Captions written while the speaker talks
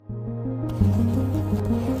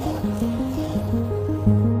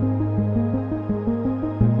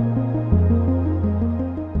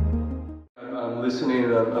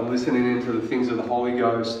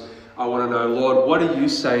Ghost, I want to know, Lord, what are you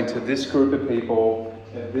saying to this group of people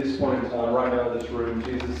at this point in time, right now in this room?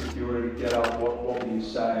 Jesus, if you were to get up, what will you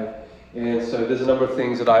say? And so there's a number of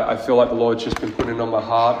things that I feel like the Lord's just been putting on my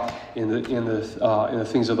heart in the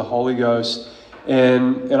things of the Holy Ghost.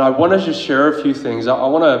 And I want to just share a few things. I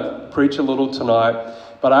want to preach a little tonight,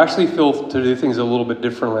 but I actually feel to do things a little bit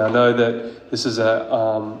differently. I know that this is a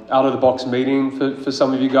out-of-the-box meeting for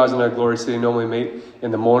some of you guys. I know Glory City normally meet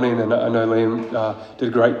in the morning, and I know Liam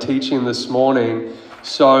did great teaching this morning.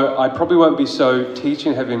 So I probably won't be so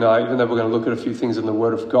teaching heavy tonight, even though we're going to look at a few things in the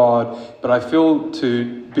Word of God. But I feel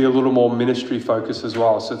to be a little more ministry focused as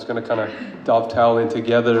well. So it's going to kind of dovetail in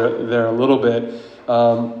together there a little bit.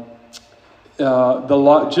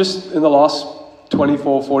 Just in the last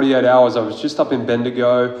 24, 48 hours, I was just up in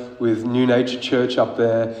Bendigo with New Nature Church up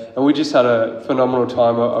there, and we just had a phenomenal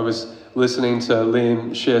time. I was listening to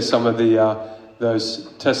Liam share some of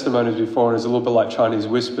those testimonies before, and it was a little bit like Chinese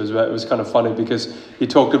whispers, but it was kind of funny because he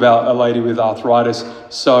talked about a lady with arthritis.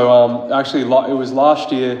 So actually, it was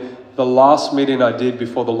last year, the last meeting I did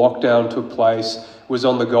before the lockdown took place was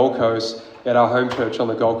on the Gold Coast at our home church on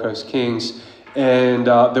the Gold Coast Kings. And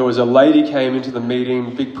there was a lady came into the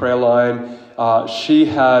meeting, big prayer line. She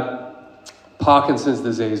had Parkinson's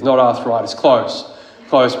disease, not arthritis, close,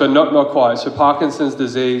 but not quite. So Parkinson's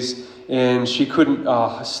disease, and she couldn't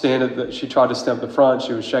stand it. She tried to stand up the front.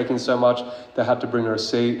 She was shaking so much they had to bring her a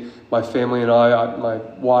seat. My family and I, my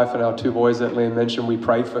wife and our two boys that Liam mentioned, we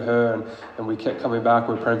prayed for her, and we kept coming back.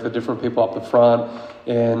 We were praying for different people up the front,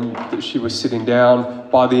 and she was sitting down.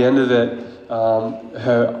 By the end of it,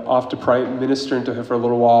 after ministering to her for a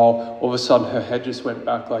little while, all of a sudden her head just went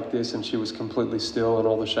back like this, and she was completely still, and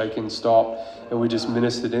all the shaking stopped, and we just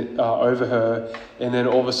ministered over her. And then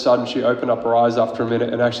all of a sudden she opened up her eyes after a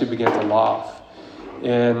minute and actually began to laugh.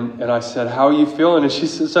 And I said, "How are you feeling?" And she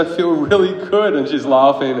says, "I feel really good." And she's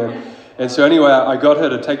laughing. And so anyway, I got her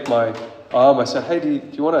to take my arm. I said, "Hey, do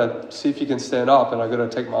you want to see if you can stand up?" And I got her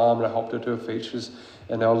to take my arm, and I helped her to her feet. She's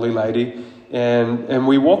an elderly lady. And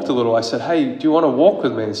we walked a little. I said, "Hey, do you want to walk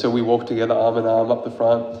with me?" And so we walked together arm in arm up the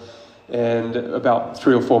front, and about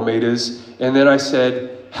 3 or 4 meters. And then I said,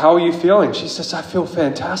 "How are you feeling?" She says, "I feel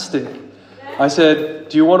fantastic." I said,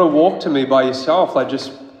 "Do you want to walk to me by yourself? Like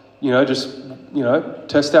just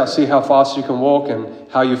test out, see how fast you can walk and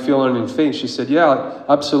how you're feeling in feet." She said, "Yeah,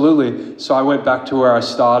 absolutely." So I went back to where I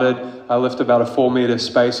started. I left about a 4-meter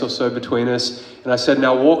space or so between us. And I said,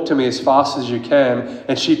 "Now walk to me as fast as you can."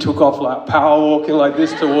 And she took off like power walking like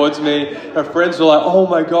this towards me. Her friends were like, oh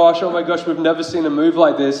my gosh, we've never seen her move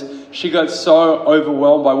like this. She got so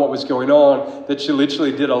overwhelmed by what was going on that she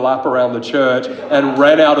literally did a lap around the church and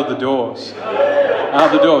ran out of the doors.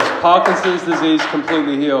 Parkinson's disease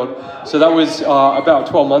completely healed. So that was about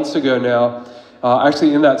 12 months ago now.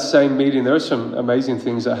 Actually, in that same meeting, there are some amazing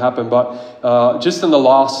things that happened. But just in the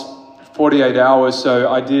last 48 hours, so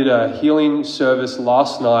I did a healing service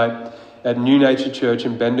last night at New Nature Church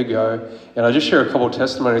in Bendigo, and I just share a couple of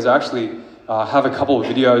testimonies. I actually have a couple of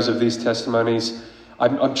videos of these testimonies.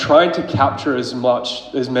 I'm trying to capture as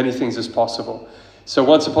many things as possible. So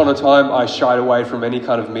once upon a time, I shied away from any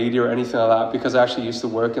kind of media or anything like that because I actually used to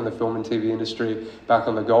work in the film and TV industry back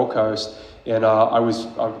on the Gold Coast, and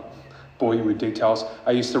I'll bore you with details.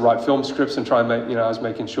 I used to write film scripts and try and make, I was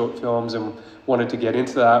making short films and wanted to get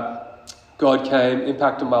into that. God came,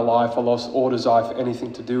 impacted my life. I lost all desire for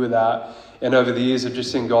anything to do with that. And over the years, I've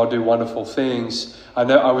just seen God do wonderful things.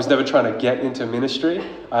 I was never trying to get into ministry.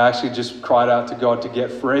 I actually just cried out to God to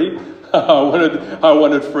get free. I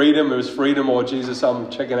wanted freedom. It was freedom or Jesus, I'm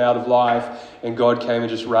checking out of life. And God came and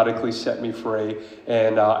just radically set me free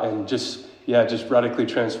and just radically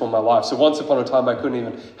transformed my life. So once upon a time, I couldn't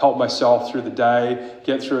even help myself through the day,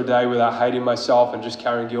 get through a day without hating myself and just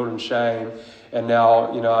carrying guilt and shame. And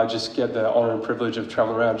now, I just get the honor and privilege of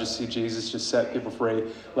traveling around, just see Jesus just set people free,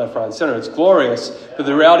 left, right, and center. It's glorious. But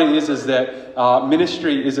the reality is that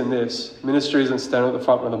ministry isn't this. Ministry isn't standing at the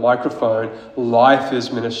front with a microphone. Life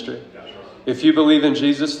is ministry. If you believe in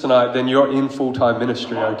Jesus tonight, then you're in full-time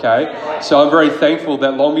ministry, okay? So I'm very thankful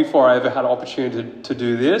that long before I ever had an opportunity to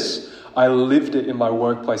do this, I lived it in my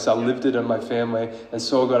workplace. I lived it in my family and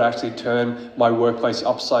saw God actually turn my workplace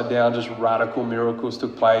upside down. Just radical miracles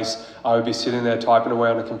took place. I would be sitting there typing away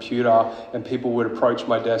on a computer and people would approach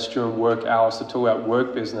my desk during work hours to talk about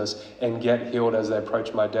work business and get healed as they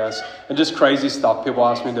approached my desk. And just crazy stuff. People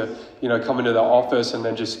asked me to, come into the office and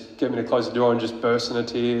then just get me to close the door and just burst into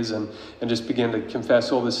tears and just begin to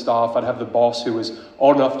confess all this stuff. I'd have the boss who was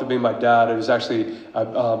old enough to be my dad, who was actually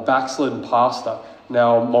a backslidden pastor,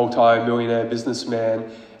 now multi-millionaire businessman,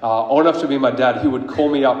 old enough to be my dad, he would call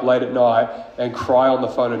me up late at night and cry on the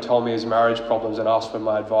phone and tell me his marriage problems and ask for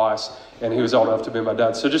my advice. And he was old enough to be my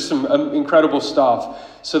dad. So just some incredible stuff.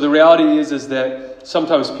 So the reality is that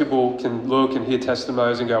sometimes people can look and hear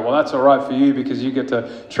testimonies and go, well, that's all right for you because you get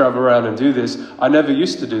to travel around and do this. I never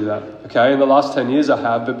used to do that, okay? In the last 10 years I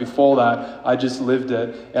have, but before that, I just lived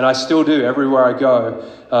it. And I still do everywhere I go.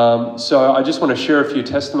 So I just want to share a few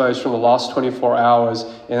testimonies from the last 24 hours.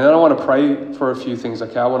 And then I want to pray for a few things,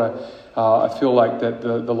 okay? I feel like that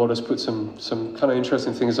the Lord has put some kind of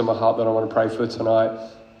interesting things in my heart that I want to pray for tonight.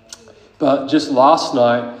 But just last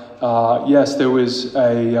night, yes, there was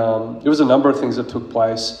a number of things that took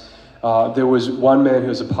place. There was one man who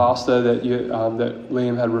was a pastor that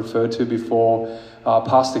Liam had referred to before.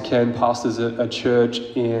 Pastor Ken pastors a church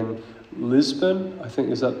in Lisbon. I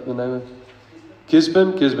think, is that the name of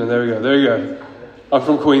Gisborne? Gisborne, there you go. I'm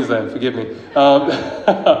from Queensland, forgive me.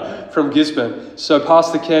 From Gisborne. So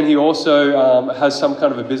Pastor Ken, he also has some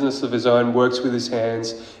kind of a business of his own, works with his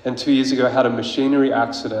hands, and 2 years ago had a machinery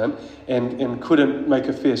accident and couldn't make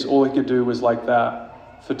a fist. All he could do was like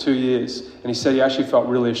that for 2 years. And he said he actually felt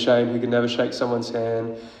really ashamed. He could never shake someone's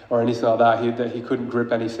hand or anything like that. That he couldn't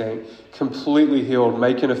grip anything. Completely healed,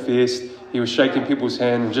 making a fist. He was shaking people's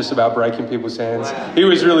hands and just about breaking people's hands. He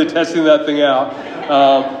was really testing that thing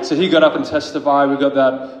out. So he got up and testified. We got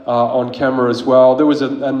that on camera as well. There was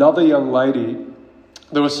another young lady.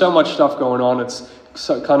 There was so much stuff going on. It's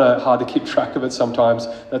kind of hard to keep track of it sometimes.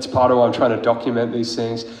 That's part of why I'm trying to document these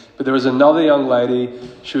things. But there was another young lady.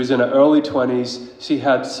 She was in her early 20s. She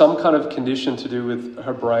had some kind of condition to do with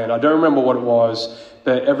her brain. I don't remember what it was.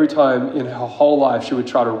 But every time in her whole life, she would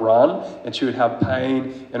try to run and she would have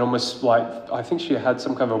pain and almost like, I think she had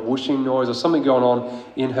some kind of a whooshing noise or something going on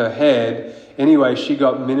in her head. Anyway, she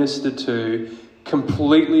got ministered to,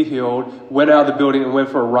 completely healed, went out of the building and went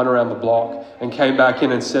for a run around the block and came back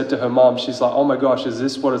in and said to her mom, she's like, oh my gosh, is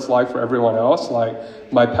this what it's like for everyone else? Like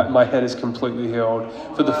my head is completely healed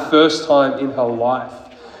for the first time in her life.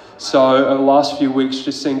 So the last few weeks,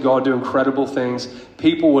 just seeing God do incredible things.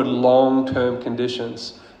 People with long-term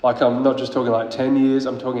conditions. Like I'm not just talking like 10 years,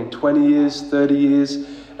 I'm talking 20 years, 30 years.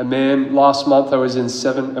 And man, last month I was in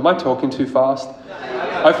 7. Am I talking too fast?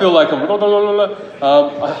 I feel like I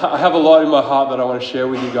have a lot in my heart that I want to share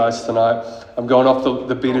with you guys tonight. I'm going off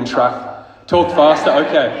the beaten track. Talk faster?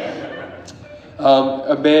 Okay.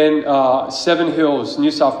 A man, Seven Hills,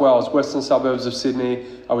 New South Wales, western suburbs of Sydney.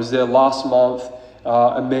 I was there last month.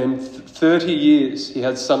 A man, 30 years, he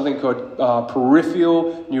had something called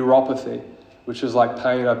peripheral neuropathy, which is like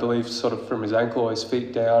pain, I believe, sort of from his ankle or his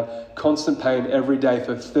feet down. Constant pain every day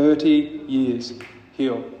for 30 years.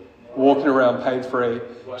 Healed. Walking around pain-free.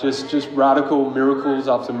 Just radical miracles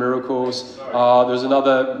after miracles. There's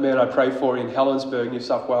another man I prayed for in Helensburgh, New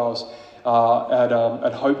South Wales,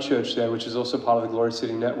 at Hope Church there, which is also part of the Glory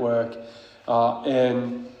City Network.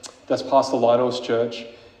 And that's Pastor Lionel's church.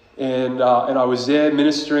 And I was there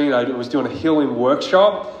ministering. I was doing a healing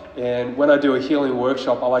workshop. And when I do a healing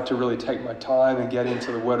workshop, I like to really take my time and get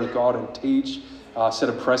into the Word of God and teach, set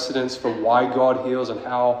a precedence for why God heals and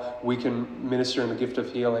how we can minister in the gift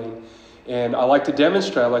of healing. And I like to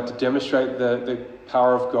demonstrate. The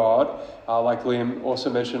power of God. Like Liam also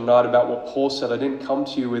mentioned tonight about what Paul said. I didn't come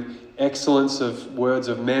to you with excellence of words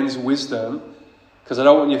of men's wisdom, because I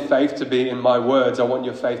don't want your faith to be in my words. I want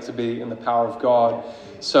your faith to be in the power of God.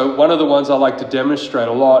 So one of the ones I like to demonstrate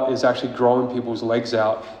a lot is actually growing people's legs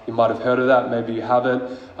out. You might have heard of that. Maybe you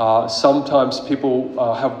haven't. Sometimes people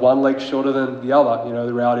have one leg shorter than the other. You know,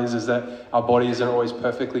 the reality is that our body isn't always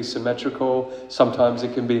perfectly symmetrical. Sometimes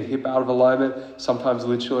it can be a hip out of alignment. Sometimes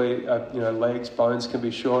literally, legs, bones can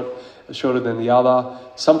be shorter than the other.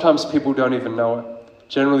 Sometimes people don't even know it.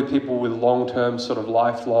 Generally, people with long-term, sort of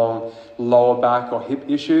lifelong lower back or hip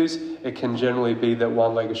issues, it can generally be that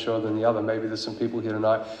one leg is shorter than the other. Maybe there's some people here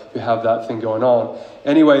tonight who have that thing going on.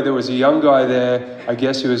 Anyway, there was a young guy there. I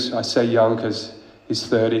guess I say young because he's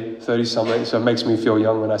 30-something, so it makes me feel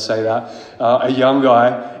young when I say that. A young guy,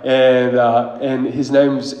 and his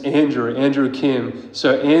name's Andrew Kim.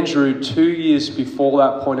 So Andrew, 2 years before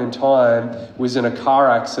that point in time, was in a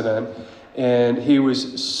car accident, and he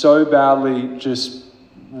was so badly just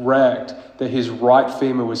wrecked that his right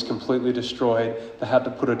femur was completely destroyed. They had to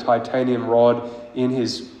put a titanium rod in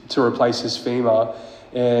to replace his femur,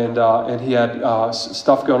 and he had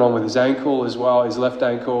stuff going on with his ankle as well, his left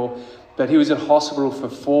ankle. But he was in hospital for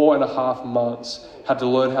 4.5 months. Had to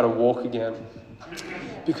learn how to walk again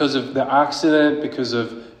because of the accident, because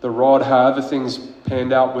of the rod. However things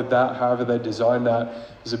panned out with that, however they designed that,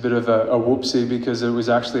 it was a bit of a whoopsie, because it was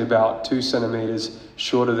actually about 2 centimeters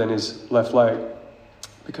shorter than his left leg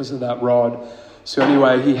because of that rod. So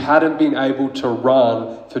anyway, he hadn't been able to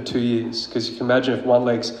run for 2 years, because you can imagine if one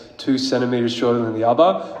leg's 2 centimeters shorter than the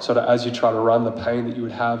other, sort of as you try to run, the pain that you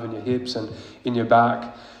would have in your hips and in your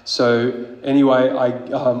back. So anyway,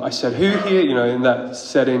 I said, who here, in that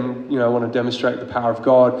setting, I want to demonstrate the power of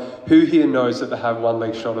God. Who here knows that they have one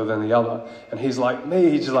leg shorter than the other? And he's like, me.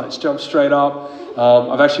 He just like jumped straight up.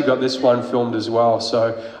 I've actually got this one filmed as well.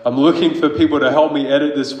 So I'm looking for people to help me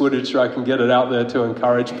edit this footage so I can get it out there to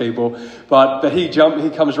encourage people. But he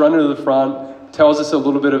comes running to the front, tells us a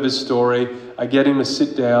little bit of his story. I get him to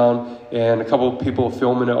sit down, and a couple of people are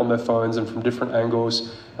filming it on their phones and from different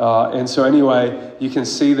angles. And so anyway, you can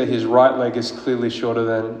see that his right leg is clearly shorter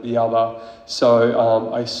than the other.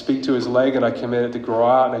 So I speak to his leg and I command it to grow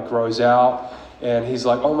out, and it grows out. And he's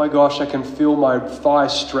like, oh my gosh, I can feel my thigh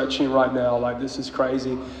stretching right now. Like, this is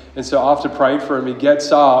crazy. And so after praying for him, he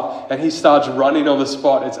gets up and he starts running on the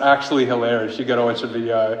spot. It's actually hilarious. You got to watch the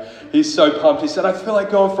video. He's so pumped. He said, I feel like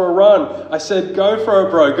going for a run. I said, go for it,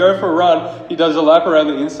 bro. Go for a run. He does a lap around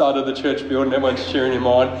the inside of the church building. Everyone's cheering him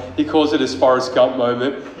on. He calls it his Forrest Gump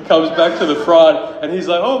moment. Comes back to the front and he's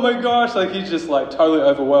like, oh my gosh. Like, he's just like totally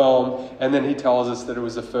overwhelmed. And then he tells us that it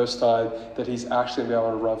was the first time that he's actually been able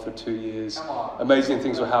to run for 2 years. Amazing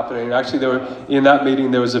things were happening. Actually, in that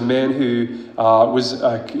meeting, there was a man who is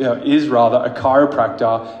a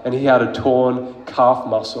chiropractor, and he had a torn calf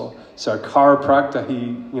muscle. So a chiropractor,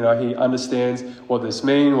 he understands what this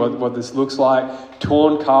means, what this looks like.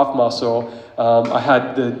 Torn calf muscle. I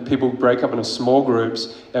had the people break up into small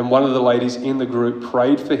groups, and one of the ladies in the group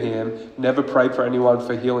prayed for him, never prayed for anyone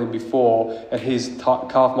for healing before, and his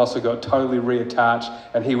calf muscle got totally reattached,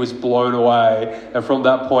 and he was blown away. And from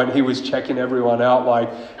that point, he was checking everyone out. Like,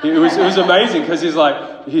 it was amazing, because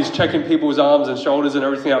he's checking people's arms and shoulders and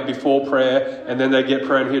everything out before prayer, and then they get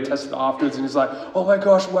prayer and he'll test it afterwards, and he's like, oh my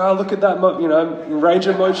gosh, wow, look at that, range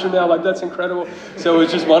of motion now, like, that's incredible. So it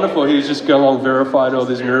was just wonderful. He was just going along verifying all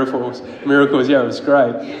these miracles. Yeah, it was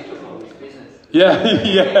great.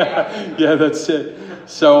 Yeah, that's it.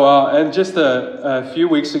 So, and just a few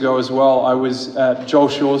weeks ago as well, I was at Joel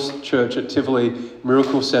Shaw's church at Tivoli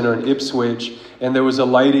Miracle Center in Ipswich, and there was a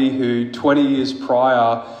lady who 20 years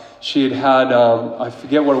prior, she had I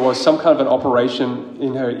forget what it was, some kind of an operation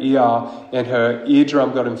in her ear, and her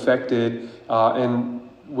eardrum got infected, and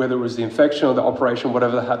whether it was the infection or the operation,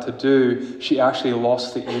 whatever they had to do, she actually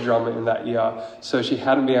lost the eardrum in that ear. So she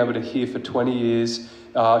hadn't been able to hear for 20 years.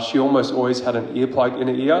 She almost always had an earplug in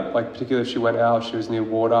her ear, like particularly if she went out, she was near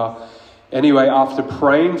water. Anyway, after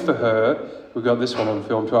praying for her, we got this one on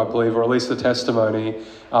film too, I believe, or at least the testimony,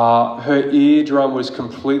 her eardrum was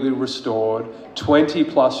completely restored, 20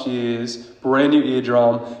 plus years, brand new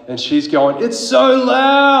eardrum, and she's going, it's so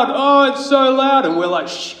loud, oh, it's so loud. And we're like,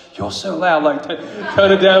 shh, you're so loud, like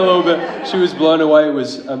turn it down a little bit. She was blown away. It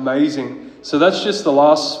was amazing. So that's just the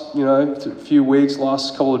last, few weeks,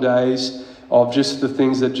 last couple of days of just the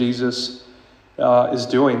things that Jesus is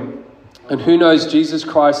doing. And who knows, Jesus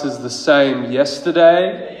Christ is the same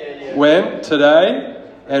yesterday, when, today,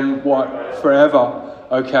 and what, forever,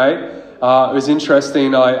 okay? It was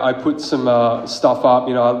interesting, I put some stuff up,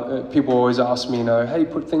 people always ask me, hey,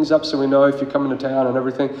 put things up so we know if you're coming to town and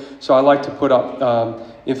everything. So I like to put up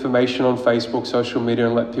information on Facebook, social media,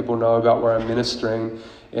 and let people know about where I'm ministering.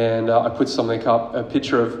 And I put something up, a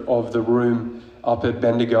picture of the room up at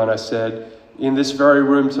Bendigo, and I said, in this very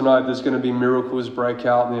room tonight, there's going to be miracles break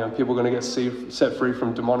out. People are going to get set free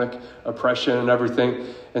from demonic oppression and everything.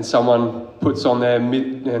 And someone puts on there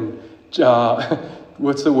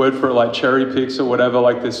what's the word for it? Like cherry picks or whatever,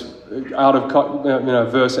 like this verse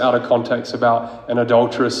out of context about an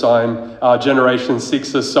adulterous sign, Generation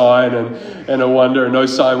 6 a sign and a wonder, and no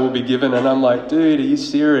sign will be given. And I'm like, dude, are you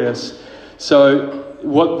serious? So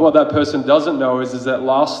what that person doesn't know is that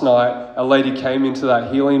last night a lady came into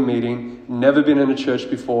that healing meeting, never been in a church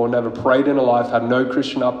before, never prayed in her life, had no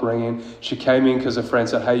Christian upbringing. She came in because a friend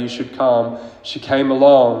said, hey, you should come. She came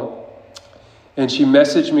along. And she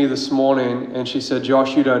messaged me this morning and she said,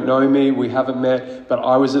 Josh, you don't know me, we haven't met, but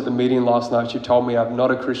I was at the meeting last night. She told me I'm not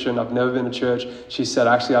a Christian, I've never been to church. She said,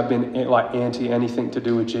 actually, I've been like anti anything to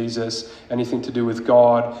do with Jesus, anything to do with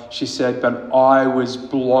God. She said, but I was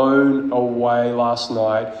blown away last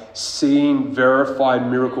night seeing verified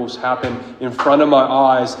miracles happen in front of my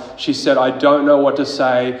eyes. She said, I don't know what to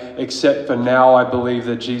say except for now I believe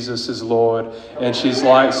that Jesus is Lord. And she's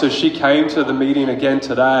like, so she came to the meeting again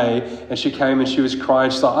today, and she came and she was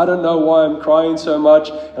crying. She's like, I don't know why I'm crying so much.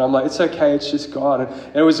 And I'm like, it's okay, it's just God.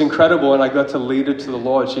 And it was incredible, and I got to lead her to the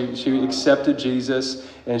Lord. She accepted Jesus,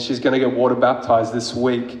 and she's going to get water baptized this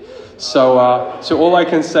week. So all I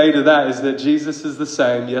can say to that is that Jesus is the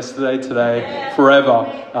same yesterday, today,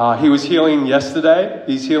 forever. He was healing yesterday,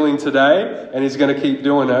 he's healing today, and he's going to keep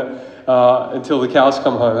doing it until the cows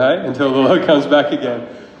come home, hey? Until the Lord comes back again.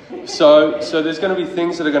 So there's going to be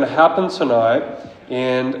things that are going to happen tonight,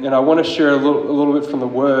 and I want to share a little bit from the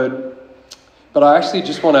Word. But I actually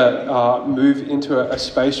just want to move into a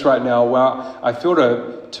space right now where I feel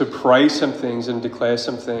to pray some things and declare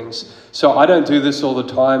some things. So I don't do this all the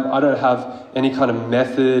time. I don't have any kind of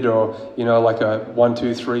method or, like a 1,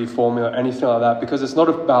 2, 3 formula, anything like that, because it's not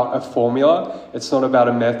about a formula. It's not about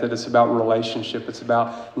a method. It's about relationship. It's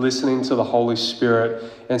about listening to the Holy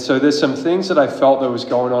Spirit. And so there's some things that I felt that was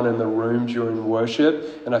going on in the room during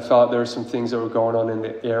worship, and I felt there were some things that were going on in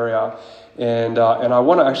the area. And I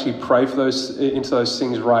want to actually pray for into those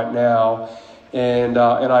things right now. And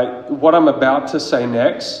what I'm about to say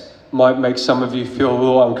next might make some of you feel a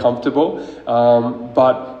little uncomfortable.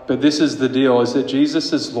 But this is the deal: is that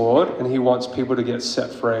Jesus is Lord, and He wants people to get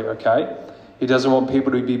set free. Okay, He doesn't want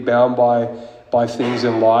people to be bound by things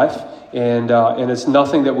in life, and it's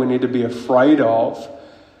nothing that we need to be afraid of.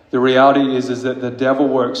 The reality is that the devil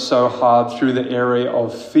works so hard through the area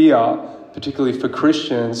of fear, particularly for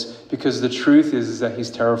Christians, because the truth is that he's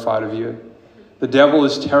terrified of you. The devil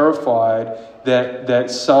is terrified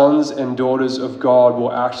that sons and daughters of God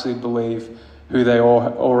will actually believe who they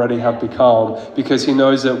already have become, because he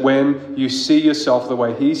knows that when you see yourself the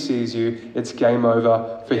way he sees you, it's game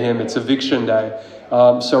over for him. It's eviction day.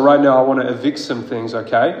 So right now I want to evict some things,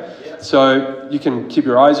 okay? So you can keep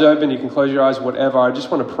your eyes open, you can close your eyes, whatever. I just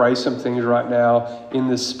want to pray some things right now in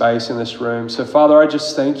this space, in this room. So Father, I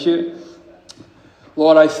just thank you.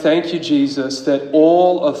 Lord, I thank you, Jesus, that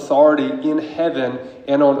all authority in heaven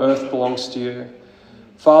and on earth belongs to you.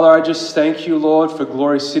 Father, I just thank you, Lord, for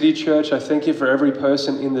Glory City Church. I thank you for every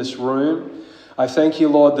person in this room. I thank you,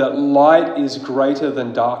 Lord, that light is greater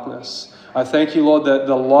than darkness. I thank you, Lord, that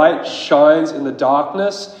the light shines in the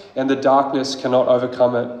darkness and the darkness cannot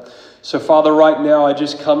overcome it. So, Father, right now, I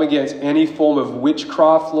just come against any form of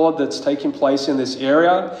witchcraft, Lord, that's taking place in this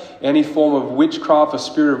area, any form of witchcraft, a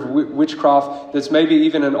spirit of witchcraft that's maybe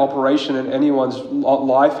even an operation in anyone's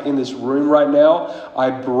life in this room right now. I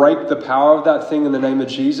break the power of that thing in the name of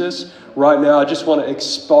Jesus. Right now, I just want to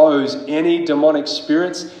expose any demonic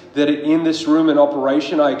spirits that are in this room in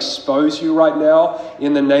operation. I expose you right now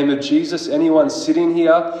in the name of Jesus. Anyone sitting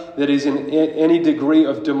here that is in any degree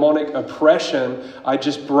of demonic oppression, I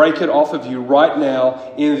just break it off of you right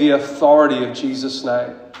now in the authority of Jesus'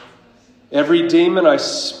 name. Every demon, I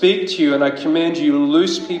speak to you and I command you to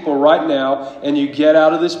loose people right now, and you get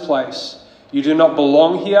out of this place. You do not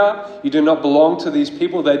belong here. You do not belong to these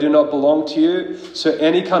people. They do not belong to you. So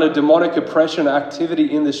any kind of demonic oppression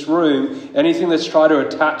activity in this room, anything that's trying to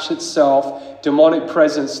attach itself, demonic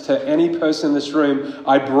presence to any person in this room,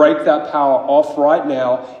 I break that power off right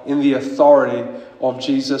now in the authority of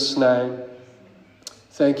Jesus' name.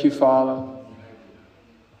 Thank you, Father.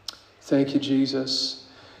 Thank you, Jesus.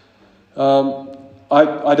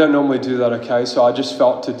 I don't normally do that, okay? So I just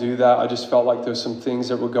felt to do that. I just felt like there were some things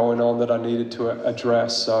that were going on that I needed to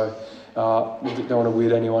address. So I don't want to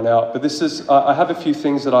weird anyone out. But I have a few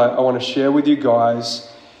things that I want to share with you guys.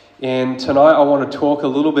 And tonight I want to talk a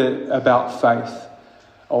little bit about faith.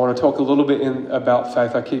 I want to talk a little bit about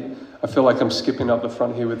faith. I feel like I'm skipping up the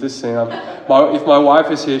front here with this thing. If my wife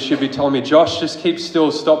is here, she'd be telling me, Josh, just keep still,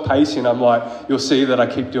 stop pacing. I'm like, you'll see that I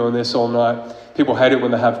keep doing this all night. People hate it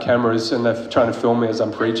when they have cameras and they're trying to film me as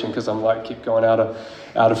I'm preaching, because I'm like, keep going out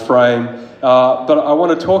of frame. But I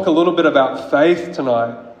want to talk a little bit about faith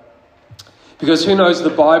tonight. Because who knows, the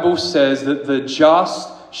Bible says that the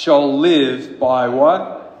just shall live by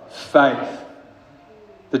what? Faith.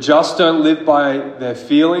 The just don't live by their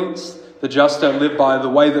feelings. The just don't live by the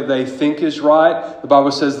way that they think is right. The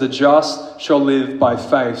Bible says the just shall live by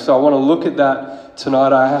faith. So I want to look at that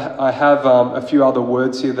tonight. I have a few other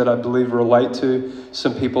words here that I believe relate to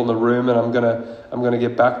some people in the room, and I'm gonna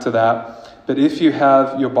get back to that. But if you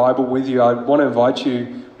have your Bible with you, I want to invite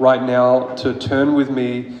you right now to turn with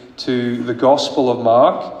me to the Gospel of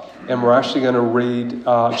Mark, and we're actually going to read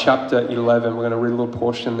chapter 11. We're going to read a little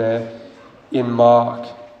portion there in Mark.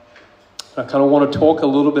 I kind of want to talk a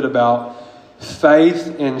little bit about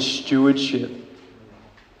faith and stewardship.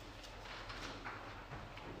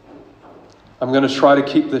 I'm going to try to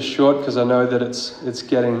keep this short because I know that it's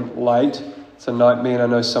getting late. It's a nightmare, and I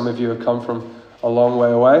know some of you have come from a long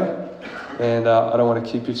way away, and I don't want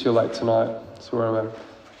to keep you too late tonight. So where am I?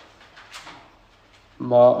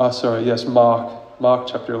 Mark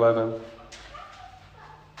chapter 11.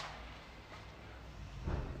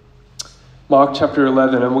 Mark chapter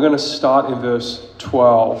 11, and we're going to start in verse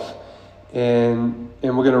 12. And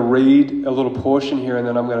we're going to read a little portion here, and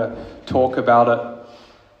then I'm going to talk about it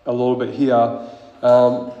a little bit here.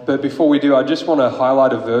 But before we do, I just want to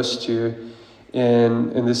highlight a verse to you,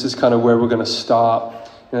 and this is kind of where we're going to start.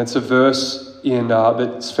 And it's a verse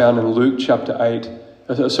that's found in Luke chapter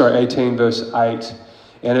 18, verse 8.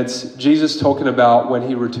 And it's Jesus talking about when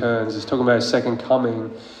he returns. He's talking about his second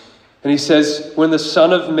coming. And he says, when the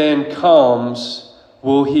Son of Man comes,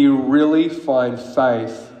 will he really find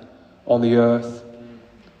faith on the earth?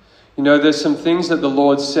 You know, there's some things that the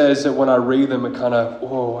Lord says that when I read them, it kind of,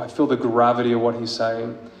 whoa, I feel the gravity of what he's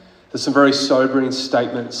saying. There's some very sobering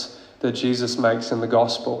statements that Jesus makes in the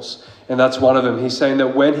Gospels. And that's one of them. He's saying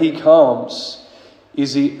that when he comes,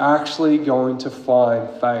 is he actually going to find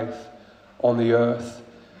faith on the earth?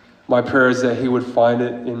 My prayer is that he would find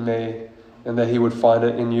it in me and that he would find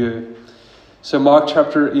it in you. So Mark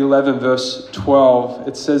chapter 11, verse 12,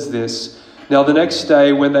 it says this, now the next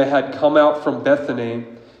day when they had come out from Bethany,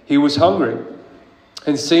 he was hungry.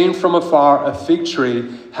 And seeing from afar a fig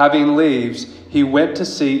tree having leaves, he went to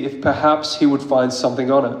see if perhaps he would find something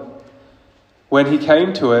on it. When he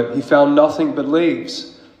came to it, he found nothing but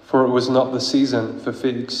leaves, for it was not the season for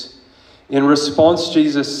figs. In response,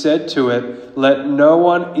 Jesus said to it, let no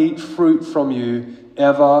one eat fruit from you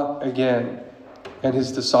ever again. And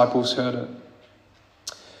his disciples heard it.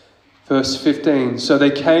 Verse 15, so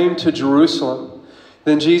they came to Jerusalem.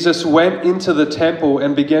 Then Jesus went into the temple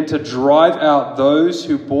and began to drive out those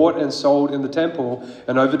who bought and sold in the temple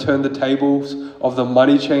and overturned the tables of the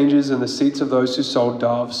money changers and the seats of those who sold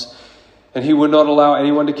doves. And he would not allow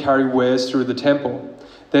anyone to carry wares through the temple.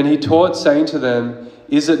 Then he taught, saying to them,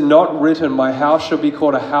 is it not written, my house shall be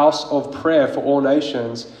called a house of prayer for all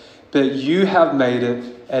nations, but you have made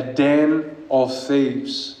it a den of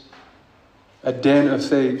thieves. A den of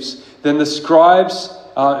thieves. Then the scribes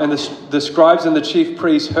and the chief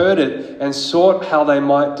priests heard it and sought how they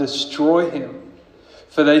might destroy him.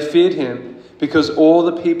 For they feared him, because all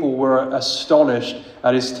the people were astonished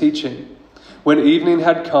at his teaching. When evening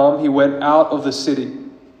had come, he went out of the city.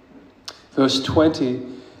 Verse 20.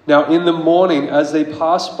 Now in the morning, as they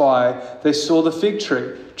passed by, they saw the fig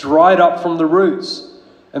tree dried up from the roots.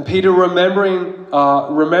 And Peter,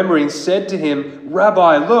 remembering, said to him,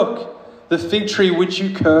 Rabbi, look, the fig tree which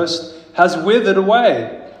you cursed has withered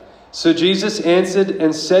away. So Jesus answered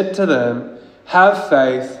and said to them, have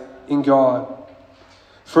faith in God.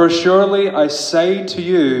 For assuredly I say to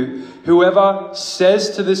you, whoever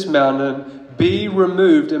says to this mountain, be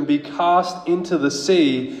removed and be cast into the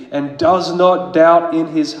sea, and does not doubt in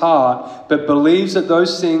his heart, but believes that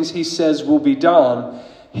those things he says will be done,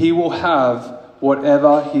 he will have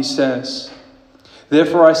whatever he says.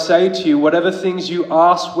 Therefore I say to you, whatever things you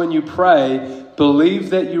ask when you pray,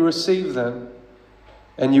 believe that you receive them,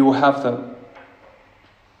 and you will have them.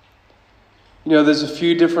 You know, there's a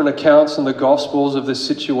few different accounts in the Gospels of this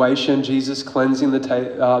situation. Jesus cleansing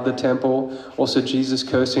the temple, also Jesus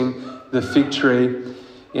cursing the fig tree.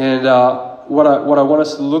 And what I want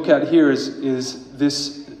us to look at here is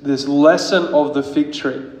this lesson of the fig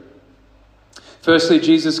tree. Firstly,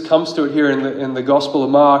 Jesus comes to it here in the Gospel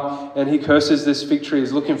of Mark, and he curses this fig tree.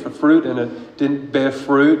 He's looking for fruit, and it didn't bear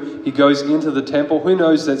fruit. He goes into the temple. Who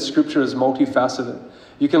knows that Scripture is multifaceted?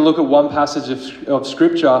 You can look at one passage of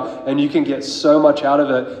Scripture and you can get so much out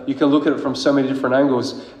of it. You can look at it from so many different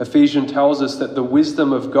angles. Ephesians tells us that the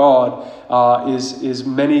wisdom of God is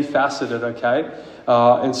many faceted, okay?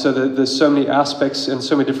 And so there's so many aspects and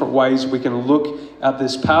so many different ways we can look at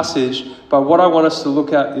this passage. But what I want us to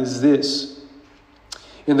look at is this.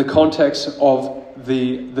 In the context of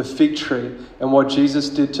the fig tree and what Jesus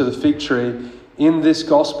did to the fig tree, in this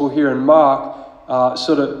gospel here in Mark,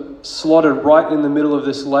 sort of slotted right in the middle of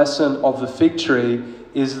this lesson of the fig tree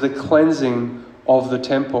is the cleansing of the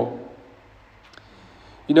temple.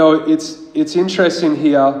 You know, it's interesting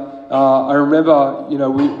here. I remember, you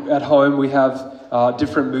know, we at home we have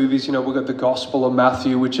different movies. You know, we've got the Gospel of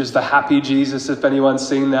Matthew, which is the happy Jesus, if anyone's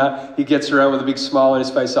seen that. He gets around with a big smile on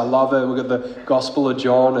his face. I love it. And we've got the Gospel of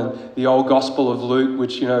John and the old Gospel of Luke,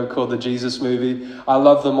 which, you know, called the Jesus movie. I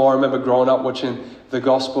love them all. I remember growing up watching the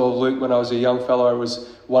Gospel of Luke when I was a young fellow. It was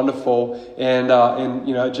wonderful. And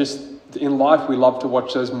you know, just in life, we love to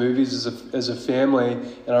watch those movies as a family.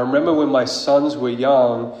 And I remember when my sons were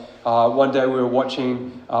young, one day we were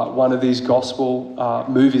watching one of these gospel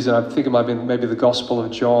movies, and I think it might have been maybe the Gospel of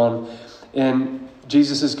John. And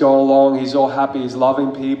Jesus is going along, he's all happy, he's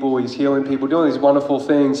loving people, he's healing people, doing these wonderful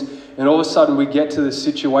things. And all of a sudden we get to this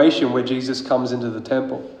situation where Jesus comes into the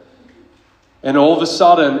temple. And all of a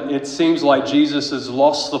sudden, it seems like Jesus has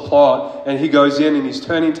lost the plot, and he goes in and he's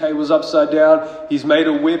turning tables upside down. He's made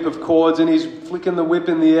a whip of cords and he's flicking the whip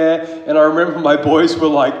in the air. And I remember my boys were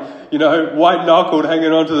like, white-knuckled,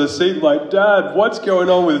 hanging onto the seat like, Dad, what's going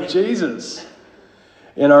on with Jesus?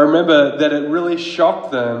 And I remember that it really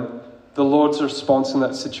shocked them, the Lord's response in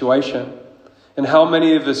that situation. And how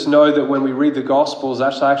many of us know that when we read the Gospels,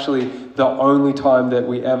 that's actually the only time that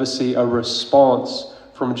we ever see a response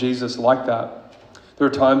from Jesus like that. There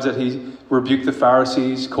are times that he rebuked the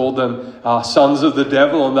Pharisees, called them sons of the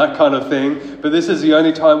devil and that kind of thing. But this is the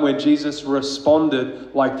only time when Jesus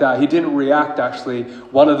responded like that. He didn't react, actually.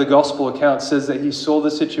 One of the Gospel accounts says that he saw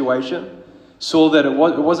the situation, saw that it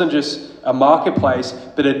wasn't just a marketplace,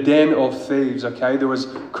 but a den of thieves, okay? There was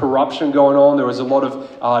corruption going on. There was a lot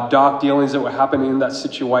of dark dealings that were happening in that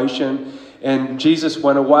situation. And Jesus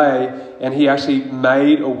went away and he actually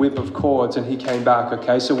made a whip of cords and he came back,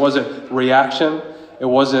 okay? So it wasn't reaction. It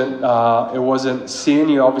wasn't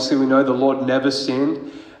sin. Obviously we know the Lord never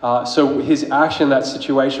sinned. So his action in that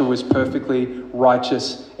situation was perfectly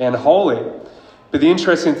righteous and holy. But the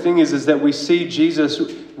interesting thing is that we see Jesus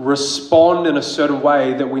respond in a certain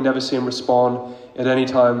way that we never see him respond at any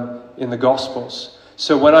time in the Gospels.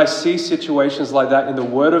 So when I see situations like that in the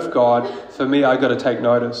Word of God, for me, I got to take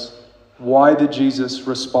notice. Why did Jesus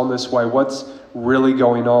respond this way? What's really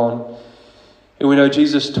going on? And we know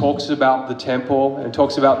Jesus talks about the temple and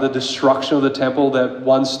talks about the destruction of the temple, that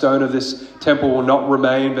one stone of this temple will not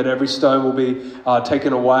remain, but every stone will be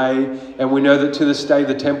taken away. And we know that to this day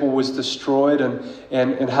the temple was destroyed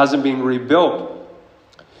and hasn't been rebuilt.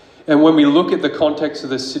 And when we look at the context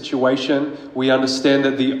of this situation, we understand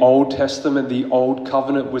that the Old Testament, the Old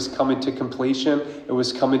Covenant was coming to completion. It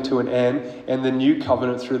was coming to an end. And the New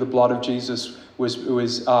Covenant through the blood of Jesus was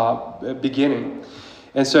beginning.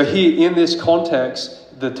 And so here in this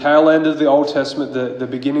context, the tail end of the Old Testament, the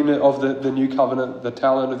beginning of the New Covenant, the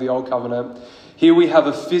tail end of the Old Covenant, here we have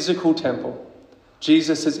a physical temple.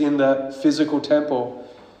 Jesus is in the physical temple.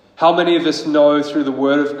 How many of us know through the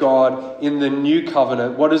Word of God in the New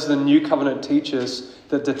Covenant, what does the New Covenant teach us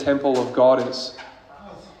that the temple of God is?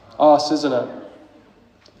 Us, isn't it?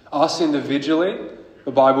 Us individually,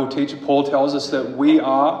 the Bible teaches, Paul tells us that we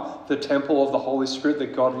are the temple of the Holy Spirit,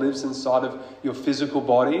 that God lives inside of your physical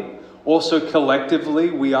body. Also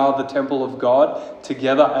collectively, we are the temple of God,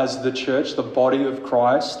 together as the church, the body of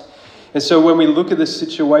Christ. And so when we look at this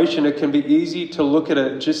situation, it can be easy to look at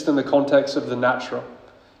it just in the context of the natural.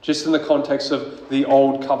 Just in the context of the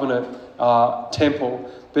Old Covenant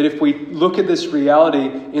temple. But if we look at this reality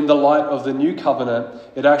in the light of the New Covenant,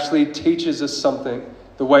 it actually teaches us something.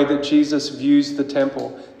 The way that Jesus views the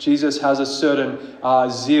temple. Jesus has a certain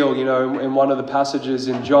zeal. In one of the passages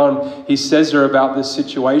in John, he says there about this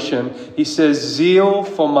situation. He says, "Zeal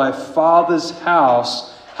for my Father's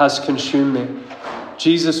house has consumed me."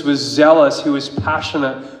 Jesus was zealous. He was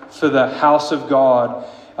passionate for the house of God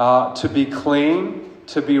to be clean,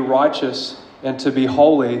 to be righteous, and to be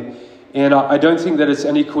holy. And I don't think that it's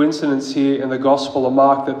any coincidence here in the Gospel of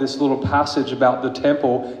Mark that this little passage about the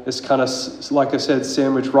temple is kind of, like I said,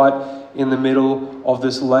 sandwiched right in the middle of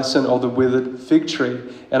this lesson of the withered fig tree.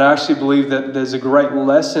 And I actually believe that there's a great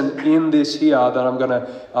lesson in this here that we're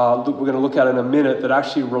going to look at in a minute that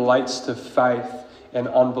actually relates to faith and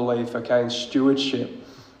unbelief, okay, and stewardship.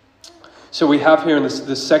 So we have here in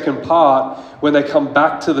the second part, when they come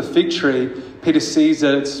back to the fig tree, Peter sees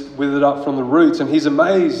that it's withered up from the roots and he's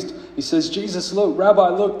amazed. He says, "Jesus, look, Rabbi,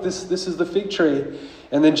 look, this is the fig tree."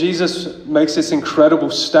 And then Jesus makes this incredible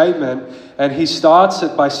statement and he starts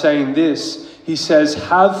it by saying this. He says,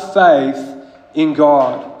 "Have faith in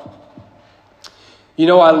God."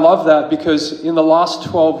 I love that because in the last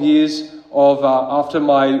 12 years of after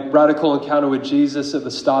my radical encounter with Jesus at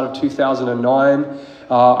the start of 2009,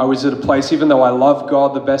 I was at a place, even though I loved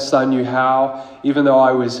God the best I knew how, even though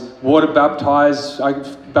I was water baptized, I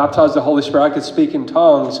baptized the Holy Spirit, I could speak in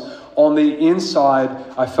tongues. On the inside,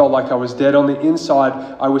 I felt like I was dead. On the inside,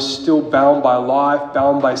 I was still bound by life,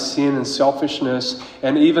 bound by sin and selfishness.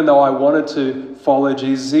 And even though I wanted to follow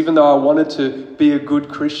Jesus, even though I wanted to be a good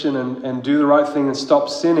Christian and do the right thing and stop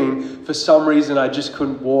sinning, for some reason I just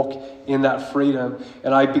couldn't walk in that freedom.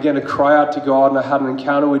 And I began to cry out to God, and I had an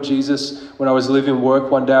encounter with Jesus when I was leaving work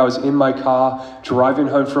one day. I was in my car driving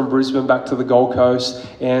home from Brisbane back to the Gold Coast,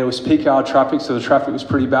 and it was peak hour traffic, so the traffic was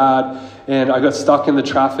pretty bad, and I got stuck in the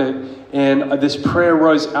traffic, and this prayer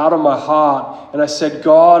rose out of my heart, and I said,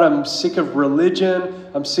 "God, I'm sick of religion,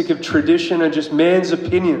 I'm sick of tradition and just man's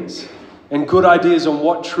opinions and good ideas on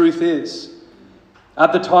what truth is."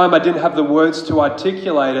 At the time, I didn't have the words to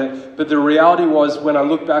articulate it, but the reality was, when I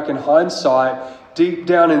look back in hindsight, deep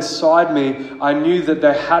down inside me, I knew that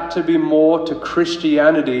there had to be more to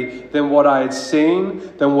Christianity than what I had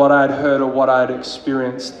seen, than what I had heard, or what I had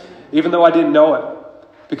experienced, even though I didn't know it.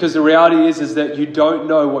 Because the reality is that you don't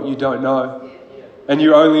know what you don't know. And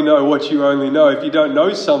you only know what you only know. If you don't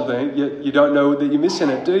know something, you don't know that you're missing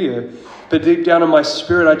it, do you? But deep down in my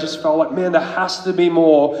spirit, I just felt like, man, there has to be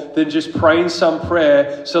more than just praying some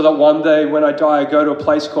prayer so that one day when I die, I go to a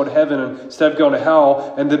place called heaven instead of going to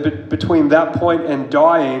hell. And between that point and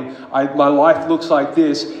dying, my life looks like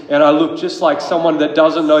this, and I look just like someone that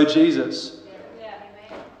doesn't know Jesus.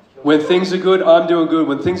 When things are good, I'm doing good.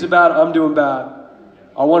 When things are bad, I'm doing bad.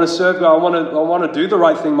 I want to serve God. I want to do the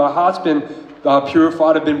right thing. My heart's been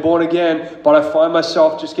purified. I've been born again, but I find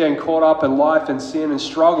myself just getting caught up in life and sin and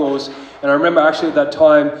struggles. And I remember actually at that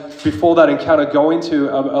time, before that encounter, going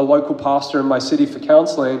to a local pastor in my city for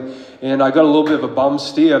counseling, and I got a little bit of a bum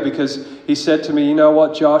steer because he said to me, you know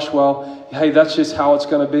what, Josh, well, hey, that's just how it's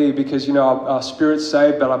going to be because, you know, our spirit's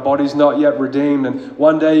saved, but our body's not yet redeemed, and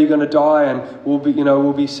one day you're going to die and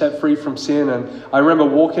we'll be set free from sin. And I remember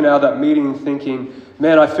walking out of that meeting thinking,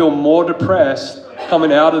 man, I feel more depressed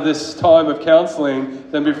coming out of this time of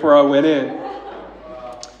counseling than before I went in.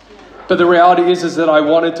 But the reality is that I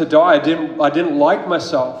wanted to die. I didn't like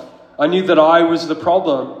myself. I knew that I was the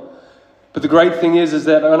problem. But the great thing is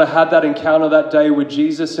that when I had that encounter that day with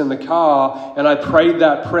Jesus in the car and I prayed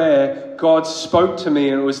that prayer, God spoke to me,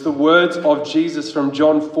 and it was the words of Jesus from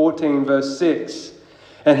John 14 verse 6.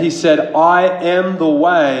 And he said, I am the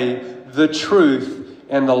way, the truth,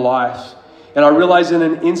 and the life. And I realized in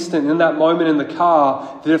an instant, in that moment in the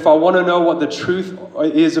car, that if I want to know what the truth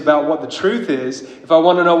is about what the truth is, if I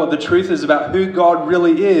want to know what the truth is about who God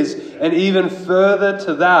really is, and even further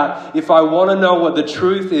to that, if I want to know what the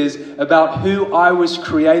truth is about who I was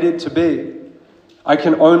created to be, I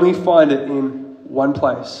can only find it in one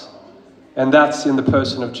place. And that's in the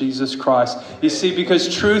person of Jesus Christ. You see,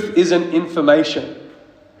 because truth isn't information.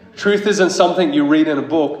 Truth isn't something you read in a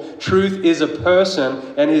book. Truth is a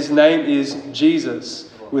person, and his name is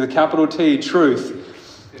Jesus, with a capital T,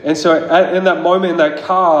 truth. And so in that moment in that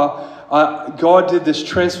car, God did this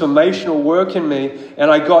transformational work in me,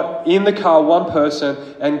 and I got in the car one person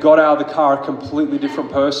and got out of the car a completely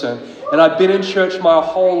different person. And I've been in church my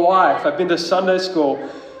whole life. I've been to Sunday school.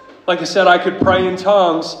 Like I said, I could pray in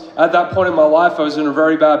tongues. At that point in my life, I was in a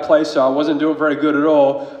very bad place, so I wasn't doing very good at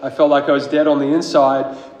all. I felt like I was dead on the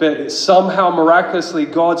inside. But somehow, miraculously,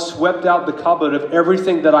 God swept out the cupboard of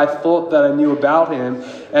everything that I thought that I knew about him,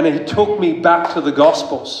 and he took me back to the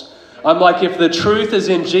Gospels. I'm like, if the truth is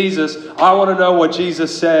in Jesus, I want to know what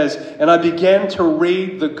Jesus says. And I began to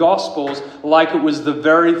read the Gospels like it was the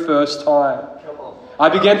very first time. I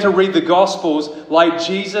began to read the Gospels like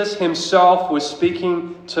Jesus himself was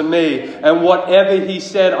speaking to me. And whatever he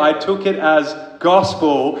said, I took it as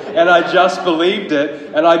gospel and I just believed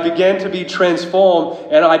it. And I began to be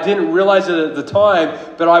transformed. And I didn't realize it at the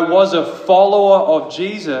time, but I was a follower of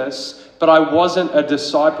Jesus, but I wasn't a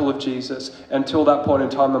disciple of Jesus until that point in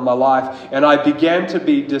time in my life. And I began to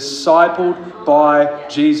be discipled by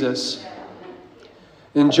Jesus.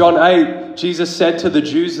 In John 8, Jesus said to the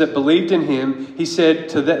Jews that believed in him, he said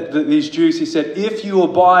to these Jews, he said, if you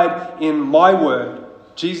abide in my word,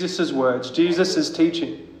 Jesus' words, Jesus'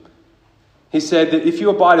 teaching, he said that if you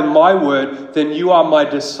abide in my word, then you are my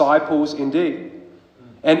disciples indeed.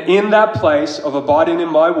 And in that place of abiding in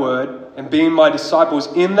my word and being my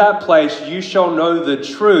disciples, in that place you shall know the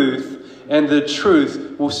truth, and the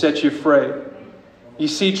truth will set you free. You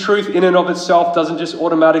see, truth in and of itself doesn't just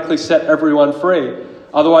automatically set everyone free.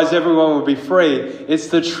 Otherwise, everyone would be free. It's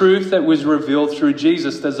the truth that was revealed through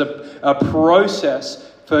Jesus. There's a process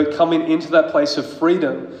for coming into that place of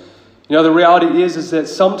freedom. You know, the reality is that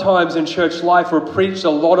sometimes in church life we're preached a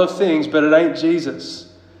lot of things, but it ain't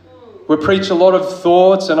Jesus. We preach a lot of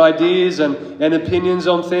thoughts and ideas and opinions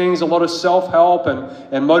on things, a lot of self-help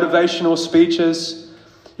and motivational speeches.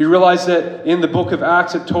 You realize that in the book of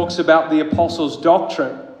Acts it talks about the apostles'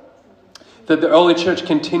 doctrine. That the early church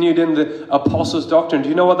continued in the apostles' doctrine. Do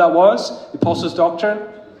you know what that was? The apostles' doctrine?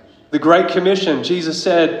 The Great Commission. Jesus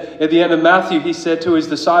said at the end of Matthew, he said to his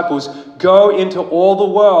disciples, go into all the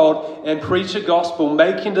world and preach the gospel,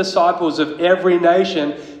 making disciples of every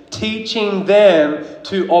nation, teaching them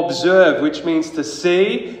to observe, which means to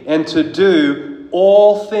see and to do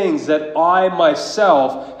all things that I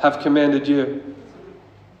myself have commanded you.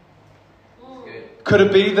 Could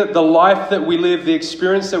it be that the life that we live, the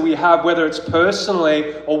experience that we have, whether it's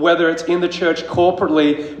personally or whether it's in the church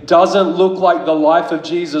corporately, doesn't look like the life of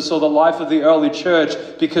Jesus or the life of the early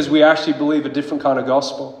church because we actually believe a different kind of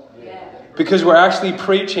gospel? Yeah. Because we're actually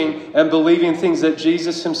preaching and believing things that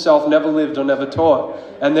Jesus himself never lived or never taught.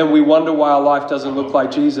 And then we wonder why our life doesn't look like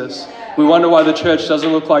Jesus. We wonder why the church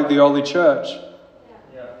doesn't look like the early church.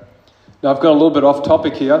 Now, I've got a little bit off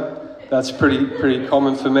topic here. That's pretty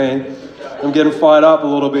common for me. I'm getting fired up a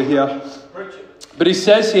little bit here. But he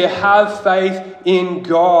says here, have faith in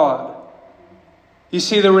God. You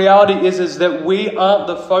see, the reality is that we aren't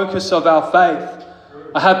the focus of our faith.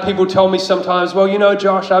 I have people tell me sometimes, well, you know,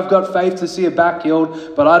 Josh, I've got faith to see a back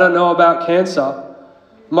healed, but I don't know about cancer.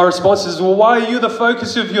 My response is, well, why are you the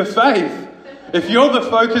focus of your faith? If you're the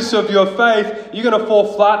focus of your faith, you're going to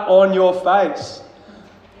fall flat on your face.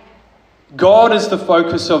 God is the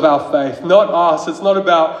focus of our faith, not us. It's not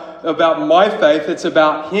about my faith. It's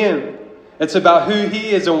about him. It's about who he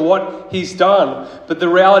is and what he's done. But the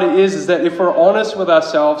reality is that if we're honest with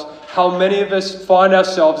ourselves, how many of us find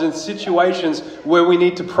ourselves in situations where we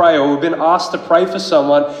need to pray, or we've been asked to pray for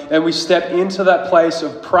someone, and we step into that place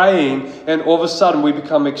of praying, and all of a sudden we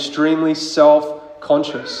become extremely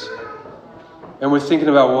self-conscious. And we're thinking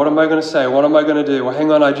about, what am I going to say? What am I going to do? Well, hang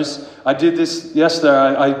on, I did this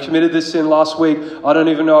yesterday. I committed this sin last week. I don't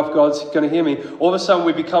even know if God's going to hear me. All of a sudden,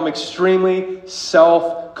 we become extremely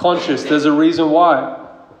self-conscious. There's a reason why.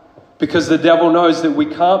 Because the devil knows that we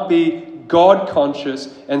can't be God-conscious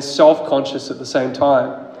and self-conscious at the same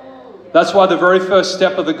time. That's why the very first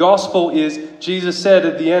step of the gospel is, Jesus said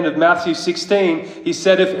at the end of Matthew 16, he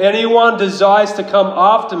said, if anyone desires to come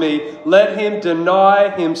after me, let him deny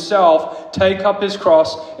himself, take up his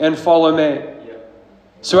cross, and follow me.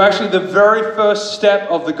 So actually the very first step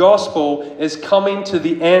of the gospel is coming to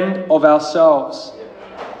the end of ourselves.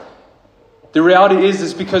 The reality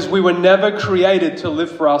is because we were never created to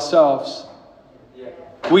live for ourselves.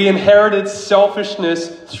 We inherited selfishness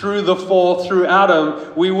through the fall, through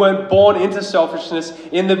Adam. We weren't born into selfishness.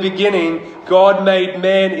 In the beginning, God made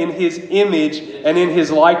man in his image and in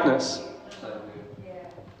his likeness.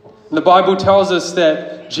 The Bible tells us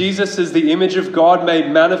that Jesus is the image of God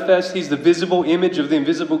made manifest. He's the visible image of the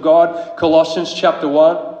invisible God. Colossians chapter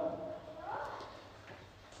 1.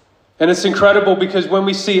 And it's incredible because when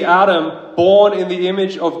we see Adam born in the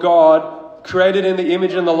image of God, created in the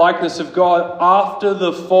image and the likeness of God, after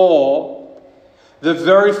the fall, the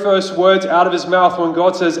very first words out of his mouth, when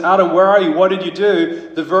God says, Adam, where are you? What did you do?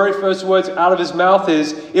 The very first words out of his mouth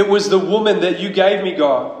is, it was the woman that you gave me,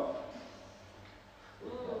 God.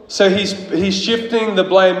 So he's shifting the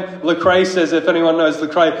blame. Lecrae says, if anyone knows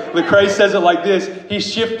Lecrae says it like this,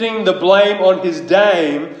 he's shifting the blame on his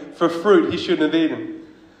dame for fruit he shouldn't have eaten.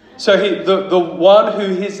 So the one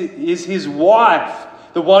who is his wife,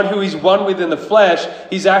 the one who he's one with in the flesh,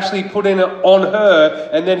 he's actually putting it on her,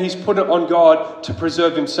 and then he's put it on God to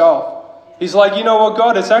preserve himself. He's like, you know what,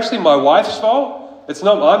 God, it's actually my wife's fault. It's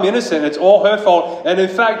not, I'm innocent. It's all her fault. And in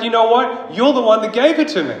fact, you know what? You're the one that gave it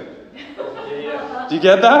to me. Do you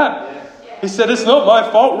get that? He said, it's not my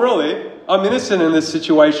fault, really. I'm innocent in this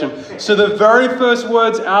situation. So the very first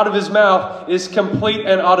words out of his mouth is complete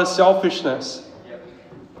and utter selfishness.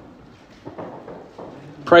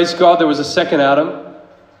 Praise God, there was a second Adam.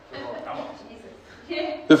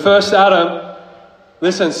 The first Adam,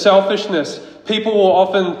 listen, selfishness. People will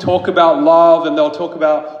often talk about love, and they'll talk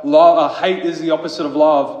about love. Hate is the opposite of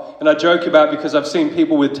love. And I joke about it because I've seen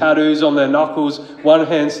people with tattoos on their knuckles. One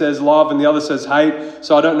hand says love and the other says hate.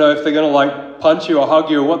 So I don't know if they're going to punch you or hug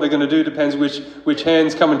you or what they're going to do. Depends which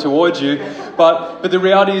hand's coming towards you. But the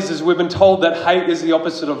reality is we've been told that hate is the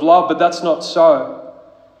opposite of love, but that's not so.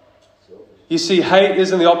 You see, hate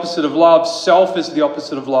isn't the opposite of love. Self is the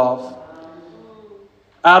opposite of love.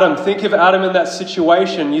 Adam, think of Adam in that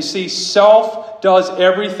situation. You see, self does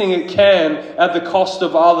everything it can at the cost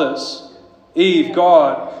of others. Eve,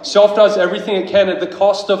 God. Self does everything it can at the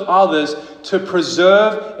cost of others to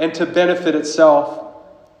preserve and to benefit itself.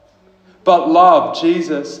 But love,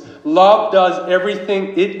 Jesus, love does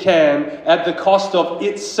everything it can at the cost of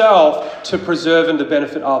itself to preserve and to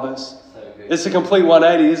benefit others. It's a complete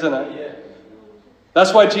 180, isn't it?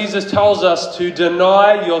 That's why Jesus tells us to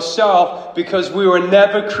deny yourself, because we were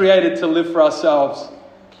never created to live for ourselves.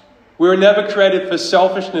 We were never created for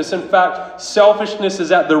selfishness. In fact, selfishness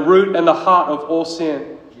is at the root and the heart of all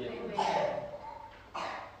sin.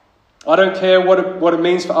 I don't care what it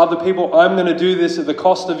means for other people. I'm going to do this at the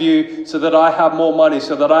cost of you so that I have more money,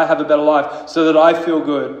 so that I have a better life, so that I feel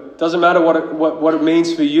good. Doesn't matter what it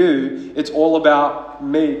means for you. It's all about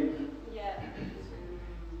me.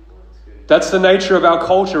 That's the nature of our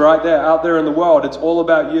culture right there, out there in the world. It's all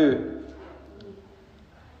about you.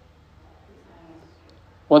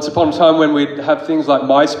 Once upon a time when we'd have things like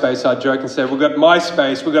MySpace, I'd joke and say, we've got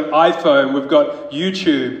MySpace, we've got iPhone, we've got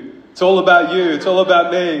YouTube. It's all about you. It's all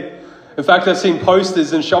about me. In fact, I've seen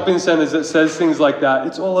posters in shopping centers that says things like that.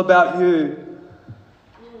 It's all about you.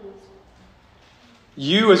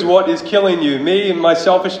 You is what is killing you. Me and my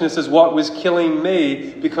selfishness is what was killing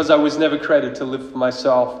me because I was never created to live for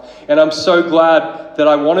myself. And I'm so glad that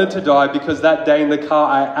I wanted to die because that day in the car,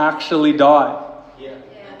 I actually died. Yeah.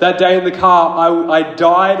 That day in the car, I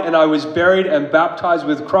died and I was buried and baptized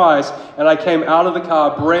with Christ. And I came out of the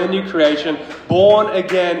car, brand new creation, born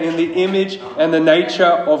again in the image and the nature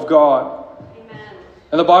of God. Amen.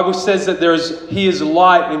 And the Bible says that He is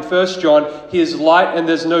light in 1 John. He is light and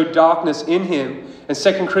there's no darkness in Him. And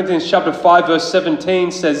 2 Corinthians chapter 5 verse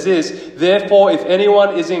 17 says this, therefore, if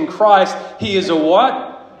anyone is in Christ, he is a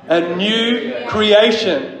what? A new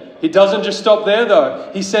creation. He doesn't just stop there though.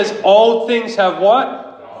 He says old things have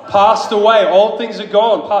what? Passed away. Old things are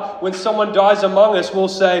gone. When someone dies among us, we'll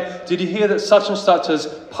say, did you hear that such and such has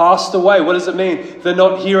passed away? What does it mean? They're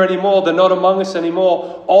not here anymore. They're not among us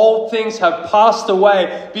anymore. Old things have passed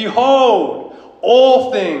away. Behold,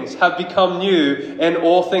 all things have become new and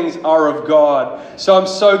all things are of God. So I'm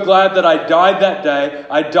so glad that I died that day.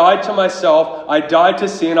 I died to myself. I died to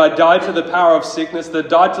sin. I died to the power of sickness. I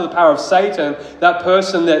died to the power of Satan. That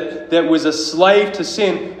person that was a slave to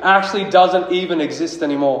sin actually doesn't even exist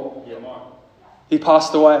anymore. He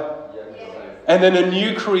passed away. And then a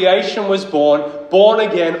new creation was born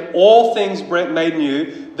again, all things made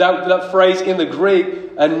new. That phrase in the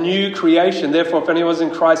Greek, a new creation. Therefore, if anyone's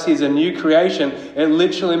in Christ, he's a new creation. It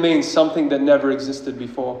literally means something that never existed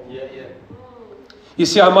before. You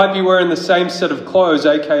see, I might be wearing the same set of clothes,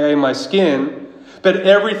 aka my skin, but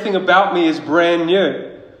everything about me is brand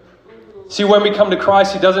new. See, when we come to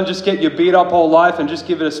Christ, He doesn't just get you beat up all life and just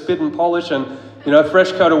give it a spit and polish and a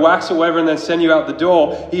fresh coat of wax or whatever and then send you out the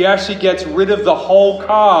door. He actually gets rid of the whole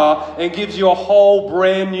car and gives you a whole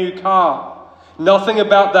brand new car. Nothing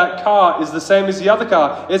about that car is the same as the other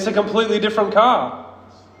car. It's a completely different car.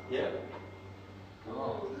 Yeah.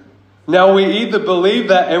 Now we either believe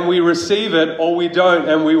that and we receive it, or we don't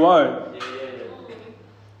and we won't.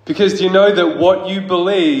 Because do you know that what you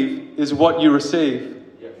believe is what you receive?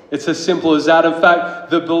 It's as simple as that. In fact,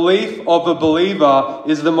 the belief of a believer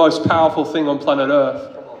is the most powerful thing on planet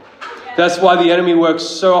Earth. That's why the enemy works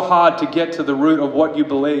so hard to get to the root of what you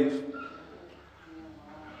believe.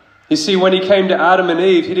 You see, when he came to Adam and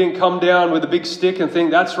Eve, he didn't come down with a big stick and think,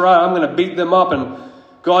 that's right, I'm going to beat them up. And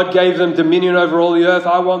God gave them dominion over all the earth.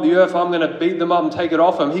 I want the earth. I'm going to beat them up and take it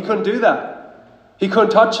off them. He couldn't do that. He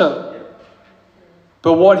couldn't touch them.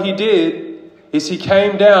 But what he did is he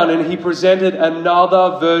came down and he presented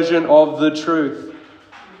another version of the truth.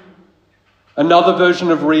 Another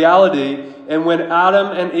version of reality. And when Adam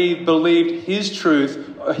and Eve believed his truth,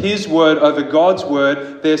 his word over God's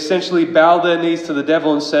word, they essentially bowed their knees to the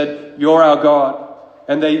devil and said, you're our God.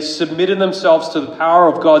 And they submitted themselves to the power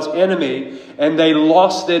of God's enemy, and they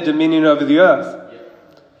lost their dominion over the earth.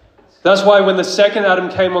 That's why when the second Adam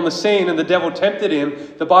came on the scene and the devil tempted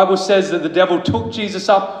him, the Bible says that the devil took Jesus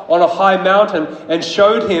up on a high mountain and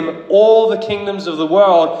showed him all the kingdoms of the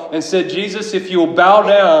world and said, Jesus, if you'll bow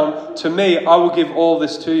down to me, I will give all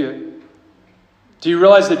this to you. Do you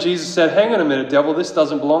realize that Jesus said, hang on a minute, devil, this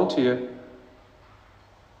doesn't belong to you.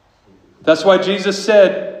 That's why Jesus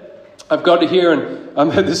said, I've got to hear,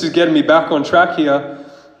 and this is getting me back on track here.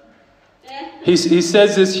 He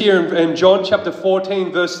says this here in John chapter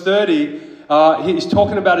 14, verse 30. He's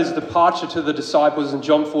talking about his departure to the disciples in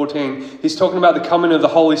John 14. He's talking about the coming of the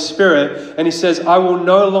Holy Spirit. And he says, I will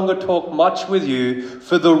no longer talk much with you,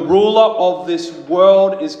 for the ruler of this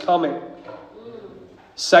world is coming.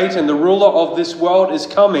 Satan, the ruler of this world, is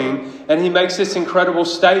coming. And he makes this incredible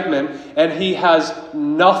statement. And he has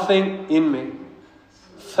nothing in me.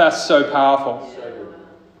 That's so powerful.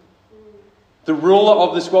 The ruler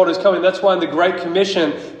of this world is coming. That's why in the Great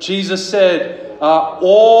Commission, Jesus said,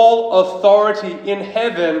 all authority in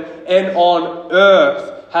heaven and on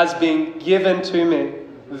earth has been given to me.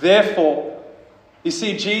 Therefore, you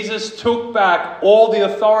see, Jesus took back all the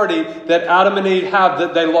authority that Adam and Eve have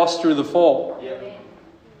that they lost through the fall.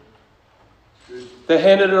 They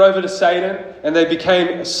handed it over to Satan and they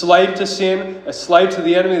became a slave to sin, a slave to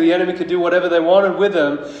the enemy. The enemy could do whatever they wanted with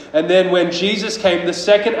them. And then when Jesus came, the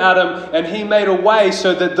second Adam, and he made a way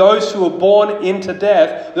so that those who were born into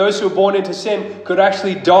death, those who were born into sin, could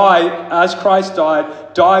actually die as Christ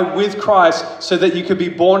died, die with Christ, so that you could be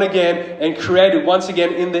born again and created once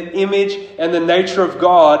again in the image and the nature of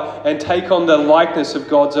God and take on the likeness of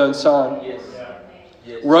God's own Son. Yes.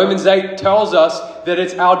 Romans 8 tells us that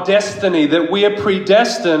it's our destiny, that we are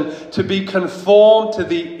predestined to be conformed to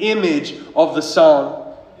the image of the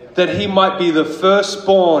Son, that he might be the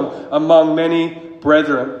firstborn among many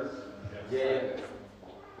brethren.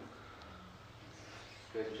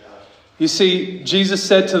 You see, Jesus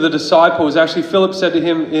said to the disciples, actually Philip said to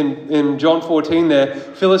him in John 14 there,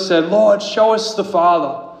 Philip said, Lord, show us the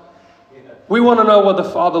Father. We want to know what the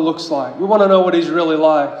Father looks like. We want to know what he's really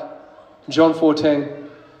like. John 14.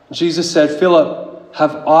 Jesus said, Philip,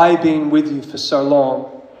 have I been with you for so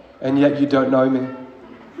long, and yet you don't know me?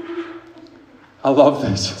 I love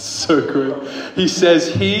this. It's so good. He says,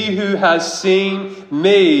 he who has seen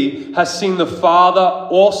me has seen the Father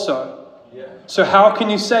also. So how can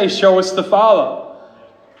you say, show us the Father?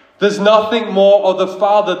 There's nothing more of the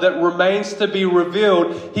Father that remains to be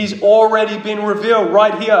revealed. He's already been revealed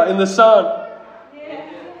right here in the Son.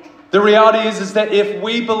 The reality is that if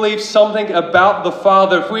we believe something about the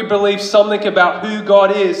Father, if we believe something about who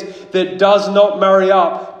God is that does not marry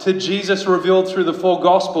up to Jesus revealed through the 4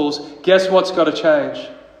 Gospels, guess what's got to change?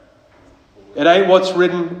 It ain't what's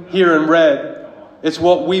written here in red. It's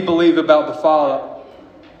what we believe about the Father.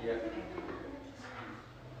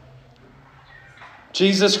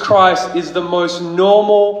 Jesus Christ is the most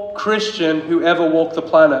normal Christian who ever walked the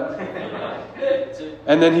planet.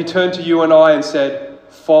 And then he turned to you and I and said,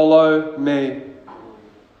 follow me.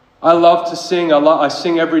 I love to sing. I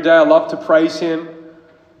sing every day. I love to praise him.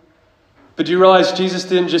 But do you realize Jesus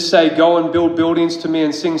didn't just say, go and build buildings to me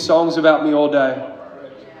and sing songs about me all day?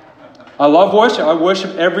 I love worship. I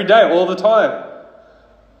worship every day, all the time.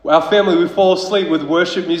 Our family, we fall asleep with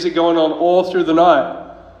worship music going on all through the night.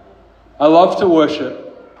 I love to worship.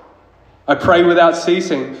 I pray without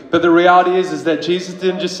ceasing. But the reality is that Jesus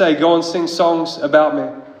didn't just say, go and sing songs about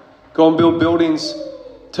me. Go and build buildings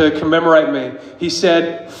to commemorate me. He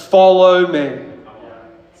said, follow me.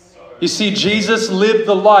 You see, Jesus lived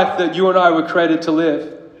the life that you and I were created to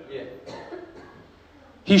live.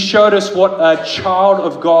 He showed us what a child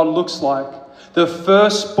of God looks like. The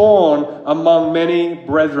firstborn among many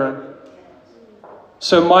brethren.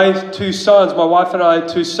 So my 2 sons, my wife and I,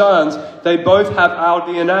 2 sons, they both have our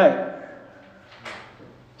DNA.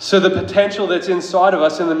 So the potential that's inside of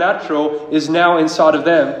us in the natural is now inside of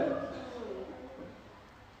them.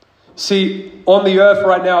 See, on the earth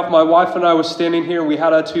right now, if my wife and I were standing here and we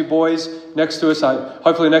had our 2 boys next to us,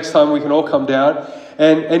 hopefully next time we can all come down.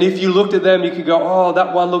 And if you looked at them, you could go, oh,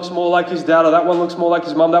 that one looks more like his dad, or that one looks more like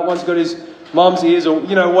his mum, that one's got his mum's ears, or,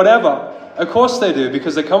 whatever. Of course they do,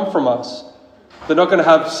 because they come from us. They're not going to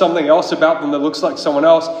have something else about them that looks like someone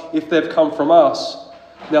else if they've come from us.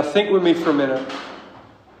 Now think with me for a minute.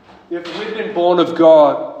 If we've been born of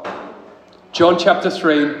God, John chapter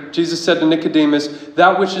 3, Jesus said to Nicodemus,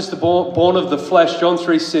 that which is born of the flesh, John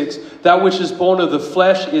 3:6, that which is born of the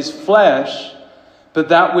flesh is flesh, but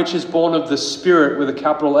that which is born of the Spirit, with a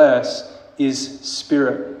capital S, is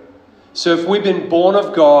spirit. So if we've been born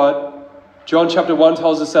of God, John chapter 1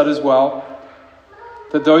 tells us that as well,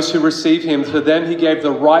 that those who receive him, to them he gave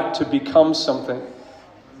the right to become something.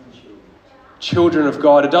 Children of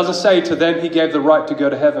God. It doesn't say to them he gave the right to go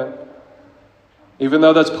to heaven. Even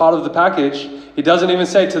though that's part of the package, he doesn't even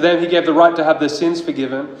say to them he gave the right to have their sins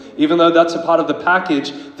forgiven. Even though that's a part of the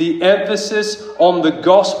package, the emphasis on the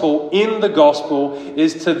gospel, in the gospel,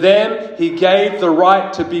 is to them he gave the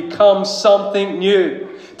right to become something new.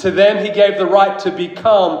 To them he gave the right to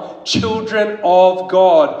become children of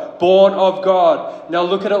God, born of God. Now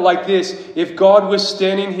look at it like this. If God was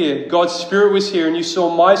standing here, God's Spirit was here, and you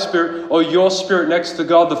saw my spirit or your spirit next to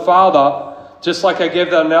God the Father, just like I gave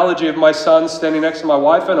that analogy of my son standing next to my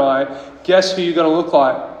wife and I, guess who you're going to look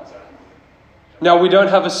like? Now, we don't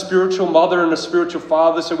have a spiritual mother and a spiritual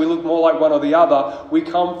father, so we look more like one or the other. We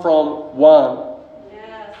come from one.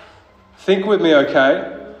 Yes. Think with me,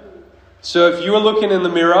 okay? So if you were looking in the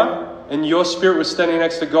mirror and your spirit was standing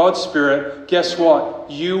next to God's Spirit, guess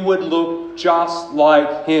what? You would look just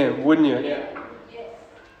like him, wouldn't you? Yeah. Yes.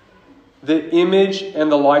 The image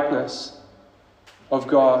and the likeness of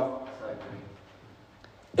God.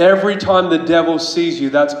 Every time the devil sees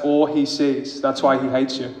you, that's all he sees. That's why he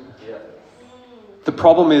hates you. Yeah. The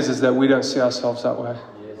problem is that we don't see ourselves that way.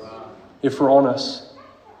 Yes. If we're honest,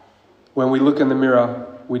 when we look in the mirror,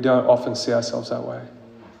 we don't often see ourselves that way.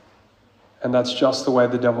 And that's just the way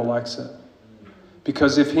the devil likes it.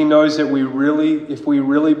 Because if he knows that if we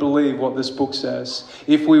really believe what this book says,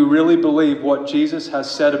 if we really believe what Jesus has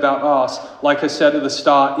said about us, like I said at the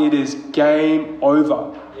start, it is game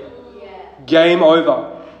over. Yeah. Game over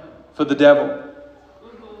for the devil.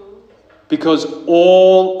 Because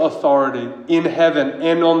all authority in heaven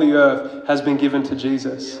and on the earth has been given to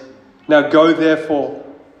Jesus. Now go therefore.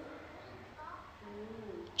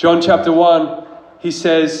 John chapter 1, he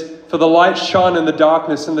says, for the light shone in the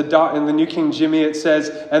darkness, in the New King Jimmy it says,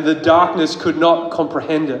 and the darkness could not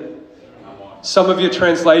comprehend it. Some of your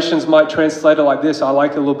translations might translate it like this. I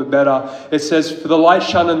like it a little bit better. It says, for the light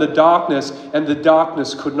shone in the darkness, and the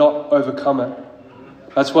darkness could not overcome it.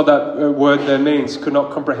 That's what that word there means. Could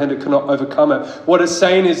not comprehend it, could not overcome it. What it's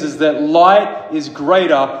saying is that light is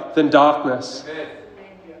greater than darkness.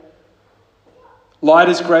 Light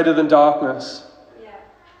is greater than darkness.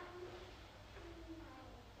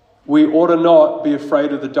 We ought to not be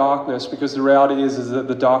afraid of the darkness, because the reality is that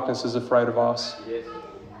the darkness is afraid of us. Yes.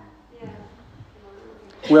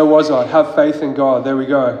 Where was I? Have faith in God. There we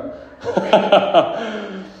go.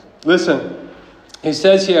 Listen, he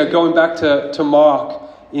says here, going back to Mark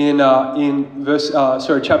in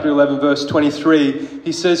chapter 11, verse 23,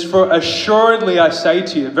 he says, for assuredly I say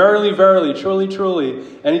to you, verily, verily, truly, truly.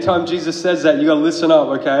 Anytime Jesus says that, you got to listen up,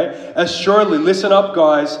 okay? Assuredly, listen up,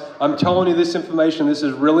 guys. I'm telling you this information. This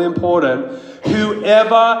is really important.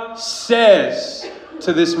 Whoever says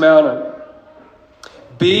to this mountain,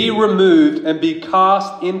 be removed and be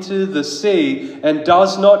cast into the sea, and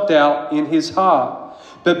does not doubt in his heart,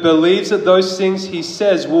 but believes that those things he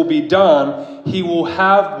says will be done, he will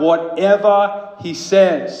have whatever he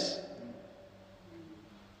says.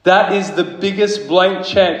 That is the biggest blank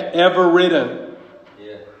check ever written.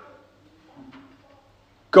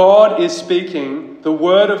 God is speaking. The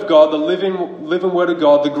Word of God, the living Word of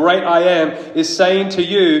God, the great I Am, is saying to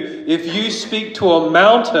you, if you speak to a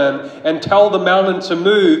mountain and tell the mountain to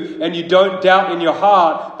move, and you don't doubt in your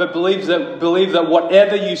heart, but believe that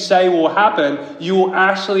whatever you say will happen, you will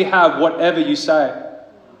actually have whatever you say.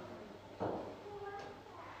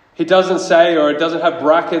 He doesn't say, or it doesn't have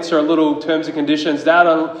brackets or little terms and conditions. That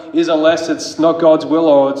is unless it's not God's will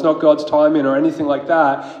or it's not God's timing or anything like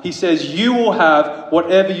that. He says you will have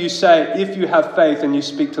whatever you say if you have faith and you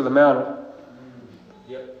speak to the mountain.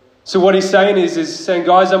 Yep. So what he's saying is saying,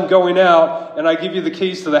 guys, I'm going out and I give you the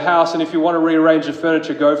keys to the house, and if you want to rearrange the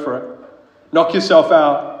furniture, go for it. Knock yourself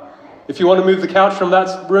out. If you want to move the couch from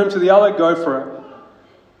that room to the other, go for it.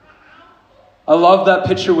 I love that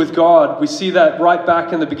picture with God. We see that right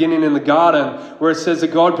back in the beginning in the garden, where it says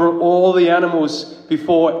that God brought all the animals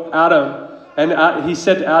before Adam. And he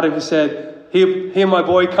said to Adam, he said, here my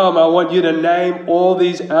boy, come, I want you to name all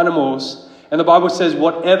these animals. And the Bible says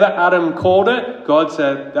whatever Adam called it, God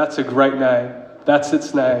said, that's a great name. That's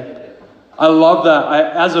its name. I love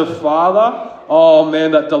that. As a father, oh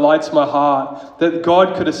man, that delights my heart. That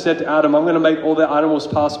God could have said to Adam, I'm going to make all the animals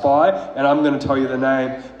pass by and I'm going to tell you the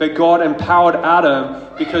name. But God empowered Adam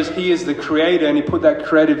because he is the creator, and he put that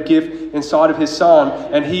creative gift inside of his son.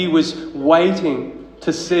 And he was waiting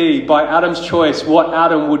to see by Adam's choice what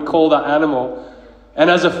Adam would call that animal. And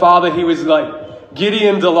as a father, he was like giddy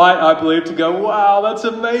in delight, I believe, to go, wow, that's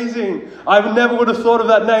amazing. I never would have thought of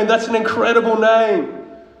that name. That's an incredible name.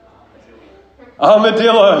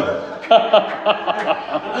 Armadillo.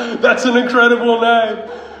 That's an incredible name.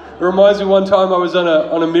 It reminds me one time I was on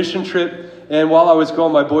a mission trip, and while I was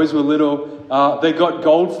gone, my boys were little. They got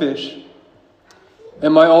goldfish.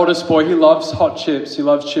 And my oldest boy, he loves hot chips. He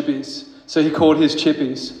loves chippies. So he called his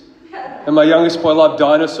chippies. And my youngest boy loved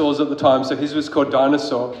dinosaurs at the time, so his was called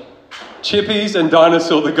Dinosaur. Chippies and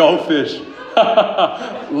Dinosaur, the goldfish.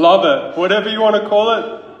 Love it. Whatever you want to call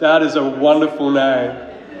it, that is a wonderful name.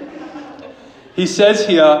 He says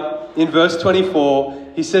here in verse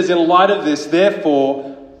 24, he says, in light of this,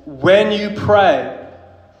 therefore, when you pray,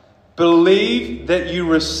 believe that you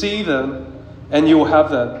receive them and you will have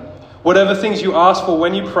them. Whatever things you ask for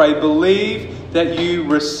when you pray, believe that you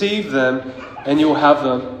receive them and you will have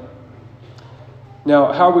them.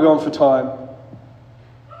 Now, how are we going for time?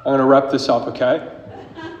 I'm going to wrap this up, okay?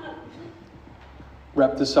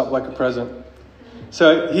 Wrap this up like a present.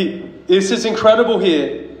 So this is incredible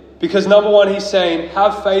here. Because number one, he's saying,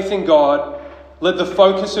 have faith in God. Let the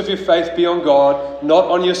focus of your faith be on God, not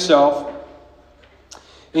on yourself.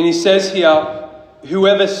 And he says here,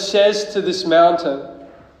 whoever says to this mountain,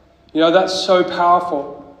 that's so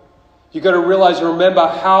powerful. You've got to realize and remember,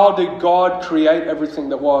 how did God create everything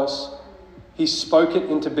that was? He spoke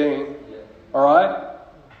it into being. All right?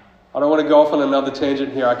 I don't want to go off on another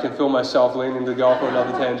tangent here. I can feel myself leaning to go off on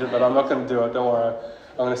another tangent, but I'm not going to do it. Don't worry.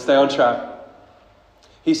 I'm going to stay on track.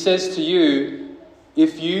 He says to you,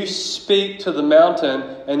 if you speak to the mountain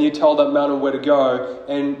and you tell that mountain where to go,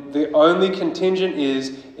 and the only contingent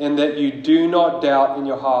is in that you do not doubt in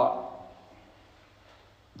your heart.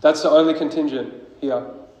 That's the only contingent here,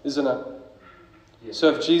 isn't it? Yes.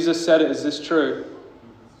 So if Jesus said it, is this true?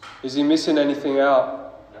 Is he missing anything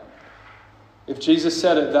out? No. If Jesus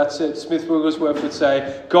said it, that's it. Smith Wigglesworth would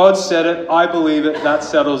say, God said it, I believe it, that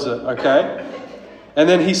settles it, okay? And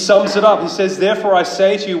then he sums it up. He says, therefore I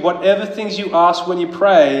say to you, whatever things you ask when you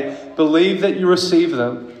pray, believe that you receive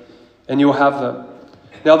them and you'll have them.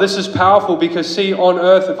 Now this is powerful because, see, on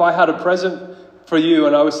earth, if I had a present for you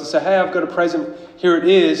and I was to say, hey, I've got a present, here it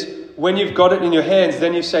is. When you've got it in your hands,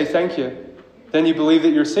 then you say thank you. Then you believe that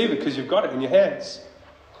you receive it because you've got it in your hands.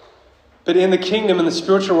 But in the kingdom, in the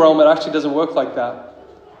spiritual realm, it actually doesn't work like that.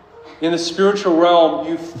 In the spiritual realm,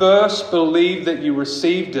 you first believe that you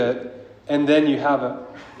received it and then you have it.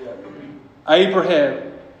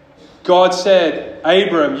 Abraham, God said,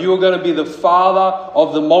 Abram, you are going to be the father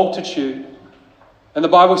of the multitude. And the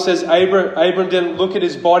Bible says Abraham didn't look at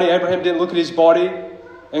his body. Abraham didn't look at his body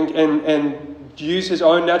and use his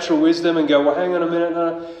own natural wisdom and go, well, hang on a minute.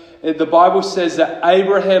 No. The Bible says that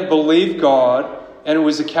Abraham believed God and it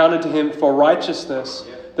was accounted to him for righteousness.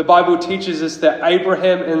 The Bible teaches us that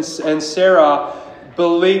Abraham and Sarah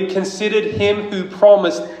considered him who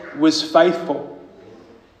promised was faithful.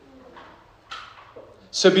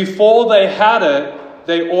 So before they had it,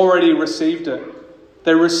 they already received it.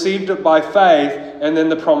 They received it by faith, and then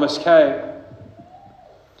the promise came.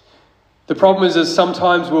 The problem is that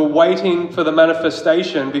sometimes we're waiting for the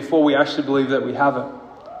manifestation before we actually believe that we have it.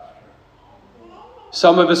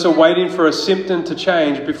 Some of us are waiting for a symptom to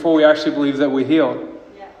change before we actually believe that we're healed.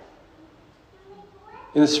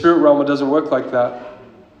 In the spirit realm, it doesn't work like that.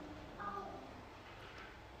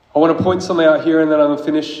 I want to point something out here, and then I'm going to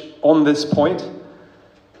finish on this point.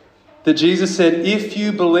 That Jesus said, if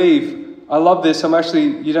you believe, I love this.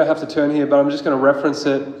 You don't have to turn here, but I'm just going to reference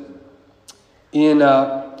it. In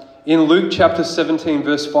Luke chapter 17,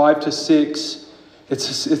 verse 5 to 6,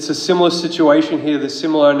 it's a similar situation here, the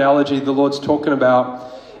similar analogy the Lord's talking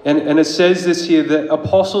about. And it says this here, that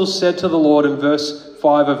apostles said to the Lord in verse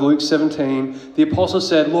 5 of Luke 17, the apostles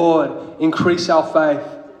said, Lord, increase our faith.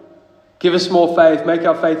 Give us more faith. Make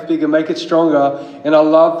our faith bigger. Make it stronger. And I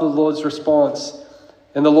love the Lord's response.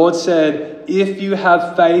 And the Lord said, if you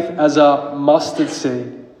have faith as a mustard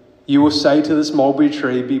seed, you will say to this mulberry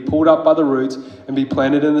tree, be pulled up by the roots and be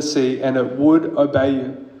planted in the sea, and it would obey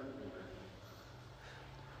you.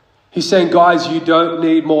 He's saying, guys, you don't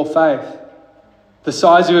need more faith. The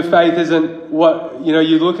size of your faith isn't what, you're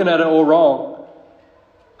looking at it all wrong.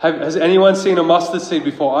 Has anyone seen a mustard seed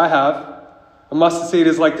before? I have. A mustard seed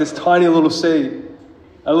is like this tiny little seed,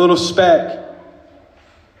 a little speck.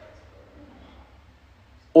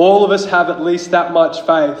 All of us have at least that much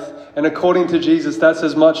faith. And according to Jesus, that's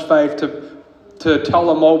as much faith to tell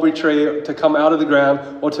a mulberry tree to come out of the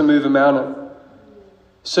ground or to move a mountain.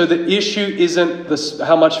 So the issue isn't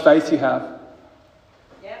how much faith you have.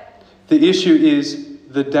 Yep. The issue is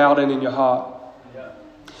the doubting in your heart. Yep.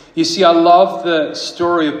 You see, I love the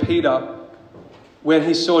story of Peter when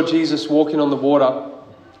he saw Jesus walking on the water.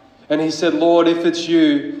 And he said, Lord, if it's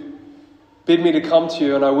you, bid me to come to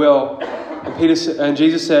you and I will. And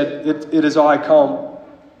Jesus said, it is I, come.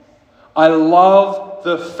 I love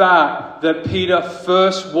the fact that Peter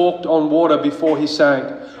first walked on water before he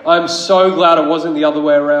sank. I'm so glad it wasn't the other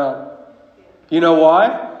way around. You know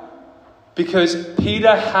why? Because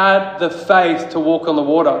Peter had the faith to walk on the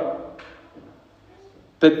water.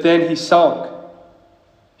 But then he sunk.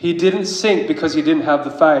 He didn't sink because he didn't have the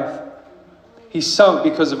faith. He sunk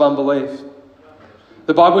because of unbelief.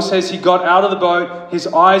 The Bible says he got out of the boat, his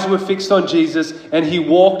eyes were fixed on Jesus, and he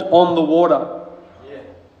walked on the water.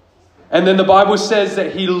 And then the Bible says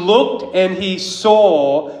that he looked and he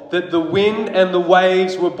saw that the wind and the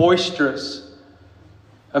waves were boisterous.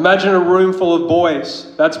 Imagine a room full of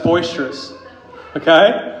boys. That's boisterous.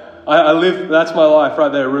 Okay? That's my life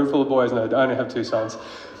right there, a room full of boys. No, I only have 2 sons.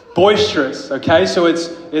 Boisterous, okay? So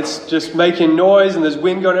it's just making noise and there's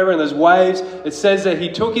wind going everywhere and there's waves. It says that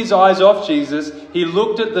he took his eyes off Jesus. He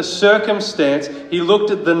looked at the circumstance. He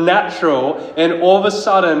looked at the natural, and all of a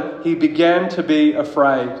sudden he began to be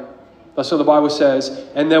afraid. That's what the Bible says.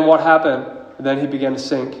 And then what happened? And then he began to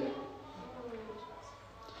sink.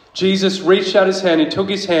 Jesus reached out his hand, he took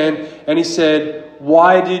his hand, and he said,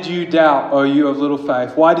 why did you doubt, O you of little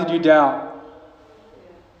faith? Why did you doubt?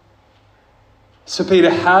 So Peter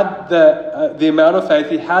had the amount of faith,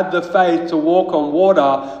 he had the faith to walk on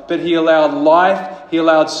water, but he allowed life, he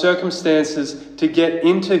allowed circumstances to get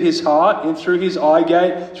into his heart, and through his eye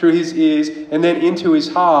gate, through his ears, and then into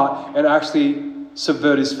his heart, and actually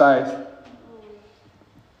subvert his faith.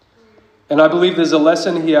 And I believe there's a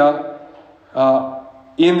lesson here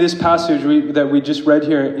in this passage that we just read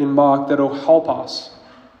here in Mark that will help us.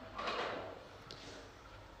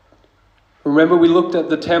 Remember we looked at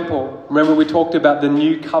the temple. Remember we talked about the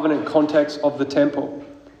new covenant context of the temple.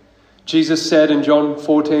 Jesus said in John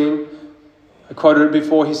 14, I quoted it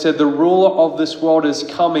before, he said, the ruler of this world is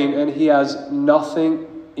coming and he has nothing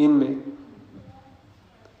in me.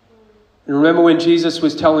 You remember when Jesus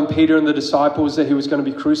was telling Peter and the disciples that he was going to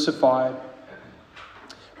be crucified?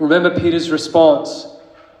 Remember Peter's response,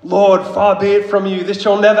 "Lord, far be it from you. This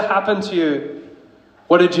shall never happen to you."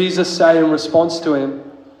 What did Jesus say in response to him?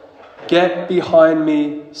 "Get behind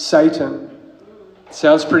me, Satan."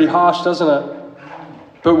 Sounds pretty harsh, doesn't it?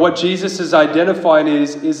 But what Jesus is identifying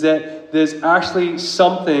is that there's actually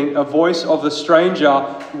something, a voice of the stranger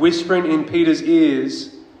whispering in Peter's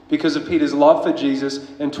ears because of Peter's love for Jesus,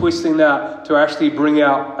 and twisting that to actually bring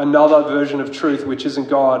out another version of truth, which isn't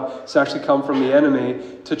God. It's actually come from the enemy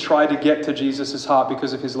to try to get to Jesus' heart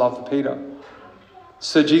because of his love for Peter.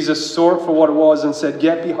 So Jesus saw it for what it was and said,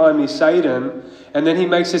 "Get behind me, Satan." And then he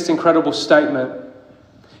makes this incredible statement.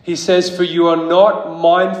 He says, "For you are not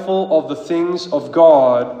mindful of the things of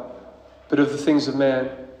God, but of the things of man."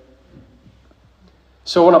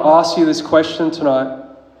 So I want to ask you this question tonight.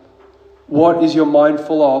 What is your mind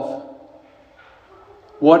full of?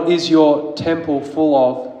 What is your temple full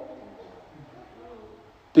of?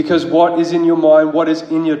 Because what is in your mind, what is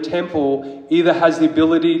in your temple, either has the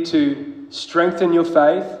ability to strengthen your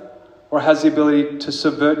faith or has the ability to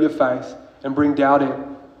subvert your faith and bring doubt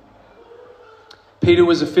in. Peter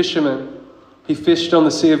was a fisherman. He fished on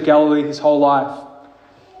the Sea of Galilee his whole life.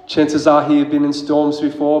 Chances are he had been in storms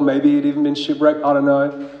before. Maybe he'd even been shipwrecked. I don't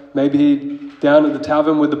know. Maybe he down at the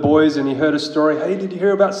tavern with the boys and he heard a story. "Hey, did you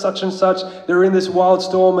hear about such and such? They were in this wild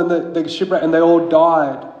storm and the shipwreck and they all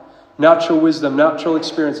died." Natural wisdom, natural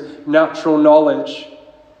experience, natural knowledge.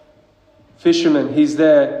 Fisherman, he's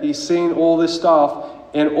there. He's seen all this stuff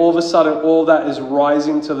and all of a sudden all that is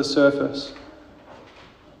rising to the surface.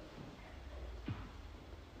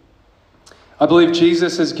 I believe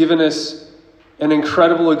Jesus has given us an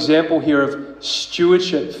incredible example here of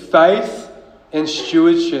stewardship, faith and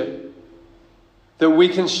stewardship. That we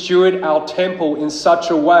can steward our temple in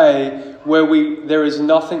such a way where there is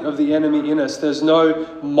nothing of the enemy in us. There's no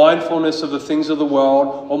mindfulness of the things of the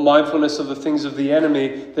world or mindfulness of the things of the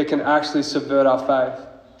enemy that can actually subvert our faith.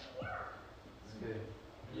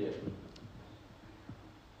 Yeah.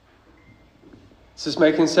 Is this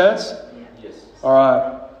making sense? Yes. All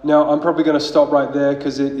right. Now, I'm probably going to stop right there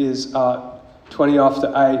because it is 20 after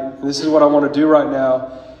 8. And this is what I want to do right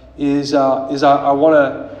now is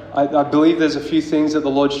I believe there's a few things that the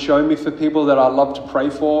Lord's shown me for people that I love to pray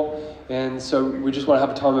for. And so we just want to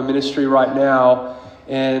have a time of ministry right now.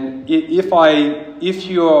 And if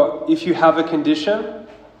you have a condition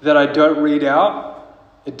that I don't read out,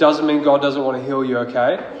 it doesn't mean God doesn't want to heal you,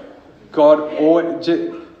 okay?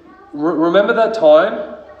 Remember that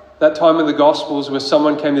time in the Gospels where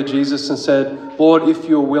someone came to Jesus and said, "Lord, if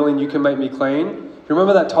you're willing, you can make me clean." You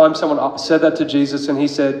remember that time someone said that to Jesus and he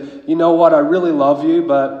said, "You know what, I really love you,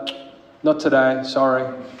 but not today, sorry.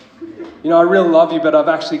 You know, I really love you, but I've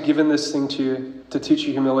actually given this thing to you to teach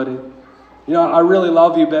you humility. You know, I really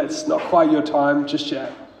love you, but it's not quite your time just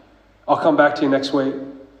yet. I'll come back to you next week.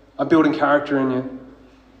 I'm building character in you."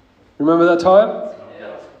 Remember that time?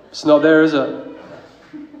 It's not there, is it?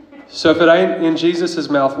 So if it ain't in Jesus'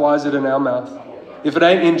 mouth, why is it in our mouth? If it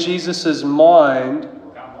ain't in Jesus' mind,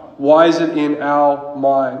 why is it in our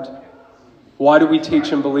mind? Why do we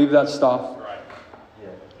teach and believe that stuff?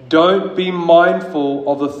 Don't be mindful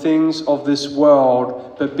of the things of this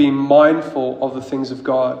world, but be mindful of the things of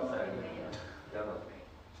God.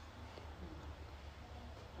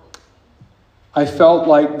 I felt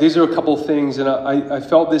like these are a couple of things, and I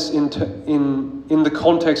felt this in the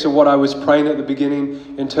context of what I was praying at the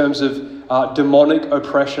beginning in terms of demonic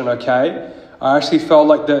oppression, okay? I actually felt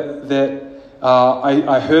like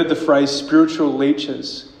I heard the phrase spiritual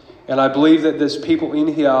leeches. And I believe that there's people in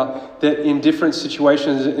here that in different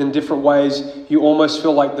situations, in different ways, you almost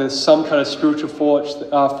feel like there's some kind of spiritual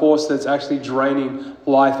force that's actually draining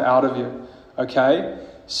life out of you, okay?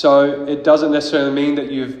 So it doesn't necessarily mean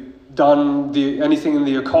that you've done anything in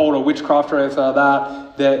the occult or witchcraft or anything like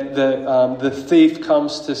that the thief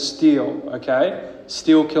comes to steal, okay?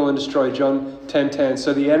 Steal, kill, and destroy, John 10:10.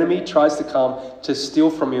 So the enemy tries to come to steal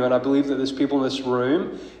from you, and I believe that there's people in this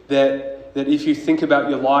room that if you think about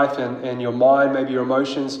your life and your mind, maybe your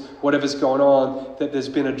emotions, whatever's going on, that there's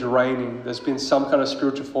been a draining. There's been some kind of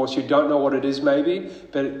spiritual force. You don't know what it is maybe,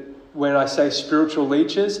 but when I say spiritual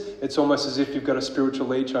leeches, it's almost as if you've got a spiritual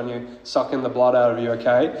leech on you, sucking the blood out of you,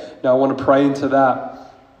 okay? Now I want to pray into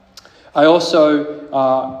that. I also,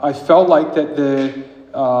 I felt like that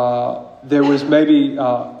there was maybe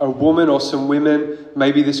a woman or some women.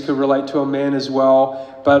 Maybe this could relate to a man as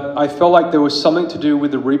well. But I felt like there was something to do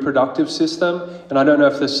with the reproductive system. And I don't know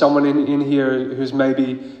if there's someone in here who's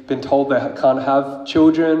maybe been told they can't have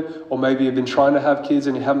children, or maybe you've been trying to have kids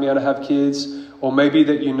and you haven't been able to have kids, or maybe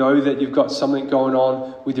that you know that you've got something going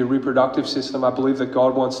on with your reproductive system. I believe that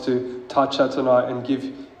God wants to touch that tonight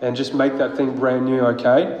and just make that thing brand new,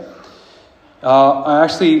 okay? I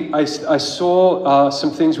saw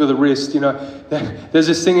some things with the wrist. There's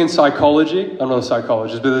this thing in psychology. I'm not a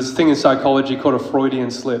psychologist, but there's this thing in psychology called a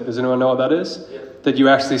Freudian slip. Does anyone know what that is? Yeah. That you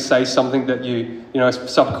actually say something that you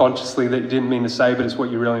subconsciously that you didn't mean to say, but it's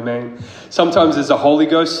what you really mean. Sometimes there's a Holy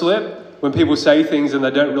Ghost slip when people say things and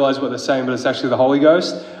they don't realize what they're saying, but it's actually the Holy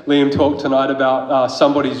Ghost. Liam talked tonight about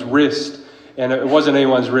somebody's wrist. And it wasn't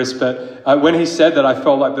anyone's wrist, but when he said that, I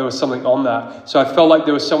felt like there was something on that. So I felt like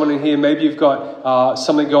there was someone in here, maybe you've got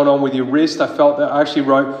something going on with your wrist. I felt that I actually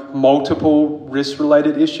wrote multiple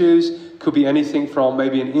wrist-related issues. Could be anything from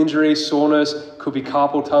maybe an injury, soreness, could be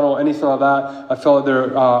carpal tunnel, anything like that. I felt like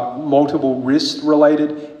there are multiple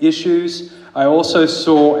wrist-related issues. I also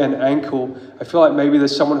saw an ankle. I feel like maybe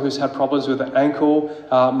there's someone who's had problems with an ankle.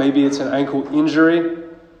 Maybe it's an ankle injury.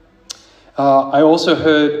 I also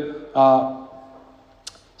heard...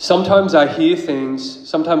 sometimes I hear things,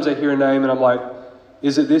 sometimes I hear a name and I'm like,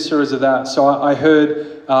 is it this or is it that? So I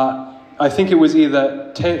heard, I think it was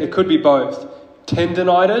either, it could be both.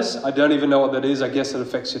 Tendinitis, I don't even know what that is. I guess it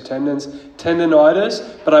affects your tendons. Tendinitis,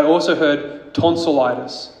 but I also heard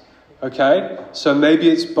tonsillitis. Okay? So maybe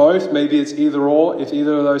it's both, maybe it's either or. If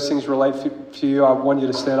either of those things relate to you, I want you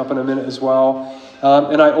to stand up in a minute as well.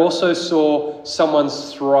 And I also saw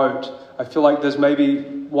someone's throat. I feel like there's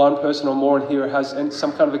maybe one person or more in here who has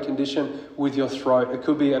some kind of a condition with your throat. It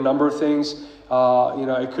could be a number of things.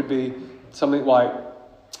 It could be something like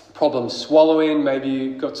problems swallowing. Maybe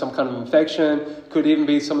you've got some kind of infection. Could even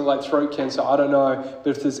be something like throat cancer. I don't know. But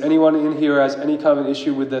if there's anyone in here who has any kind of an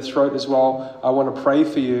issue with their throat as well, I want to pray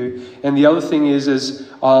for you. And the other thing is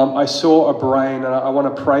I saw a brain, and I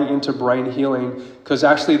want to pray into brain healing, because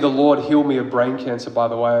actually the Lord healed me of brain cancer, by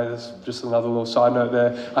the way. That's just another little side note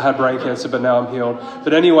there. I had brain cancer, but now I'm healed.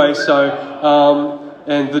 But anyway,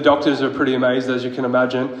 and the doctors are pretty amazed, as you can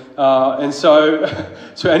imagine. So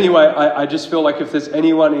anyway, I just feel like if there's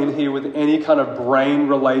anyone in here with any kind of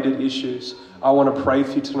brain-related issues, I want to pray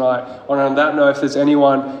for you tonight. And on that note, if there's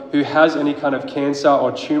anyone who has any kind of cancer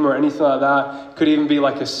or tumor or anything like that, could even be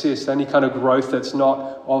like a cyst, any kind of growth that's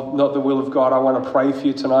not the will of God, I want to pray for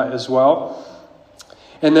you tonight as well.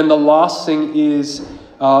 And then the last thing is,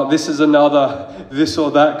 this is another this or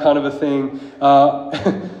that kind of a thing.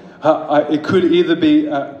 It could either be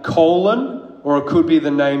colon, or it could be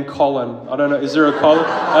the name Colin. I don't know. Is there a Colin?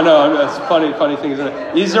 I know, it's a funny thing, isn't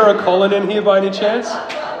it? Is there a Colin in here by any chance?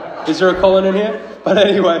 Is there a Colin in here? But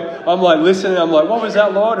anyway, I'm like listening. I'm like, what was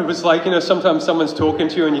that, Lord? It was like, sometimes someone's talking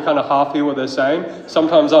to you and you kind of half hear what they're saying.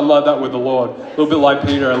 Sometimes I'm like that with the Lord. A little bit like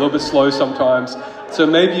Peter, a little bit slow sometimes. So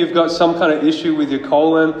maybe you've got some kind of issue with your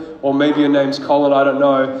colon, or maybe your name's Colin, I don't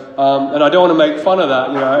know. And I don't want to make fun of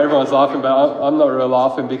that. Everyone's laughing, but I'm not really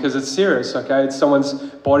laughing because it's serious, okay? It's someone's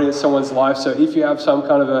body, it's someone's life. So if you have some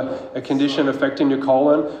kind of a condition affecting your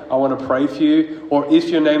colon, I want to pray for you. Or if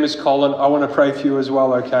your name is Colin, I want to pray for you as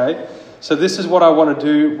well, okay? So this is what I want to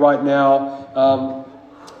do right now.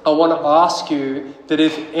 I want to ask you that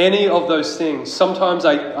if any of those things, sometimes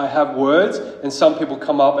I have words and some people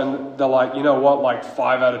come up and they're like, you know what, like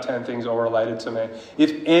 5 out of 10 things are related to me.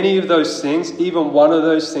 If any of those things, even one of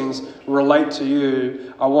those things relate to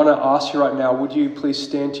you, I want to ask you right now, would you please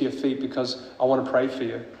stand to your feet, because I want to pray for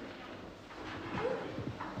you.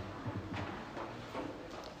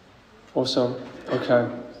 Awesome.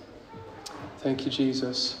 Okay. Thank you,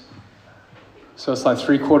 Jesus. So it's like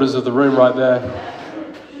 3/4 of the room right there.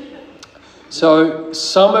 So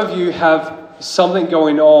some of you have something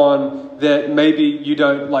going on that maybe you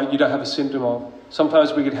don't have a symptom of.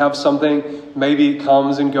 Sometimes we could have something, maybe it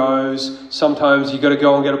comes and goes. Sometimes you got to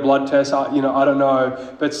go and get a blood test. I don't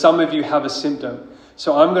know. But some of you have a symptom.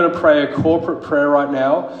 So I'm going to pray a corporate prayer right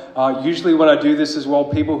now. Usually when I do this as well,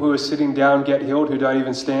 people who are sitting down get healed, who don't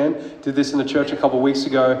even stand. Did this in the church a couple of weeks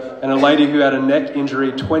ago. And a lady who had a neck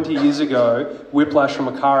injury 20 years ago, whiplash from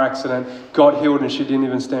a car accident, got healed and she didn't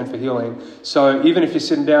even stand for healing. So even if you're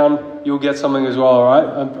sitting down, you'll get something as well, all right?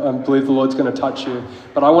 I believe the Lord's going to touch you.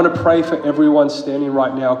 But I want to pray for everyone standing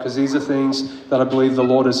right now, because these are things that I believe the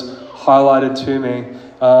Lord has highlighted to me.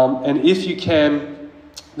 And if you can,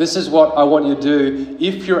 this is what I want you to do.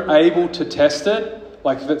 If you're able to test it,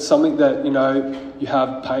 like if it's something that, you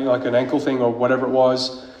have pain, like an ankle thing or whatever it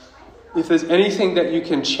was, if there's anything that you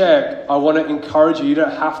can check, I want to encourage you. You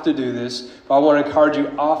don't have to do this, but I want to encourage you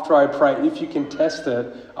after I pray. If you can test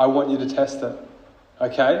it, I want you to test it.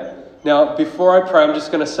 Okay? Now, before I pray, I'm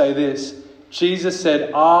just going to say this. Jesus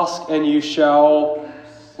said, ask and you shall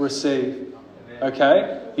receive.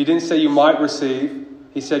 Okay? He didn't say you might receive.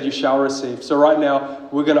 He said you shall receive. So right now,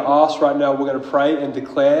 we're going to ask right now, we're going to pray and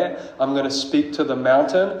declare. I'm going to speak to the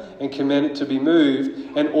mountain and command it to be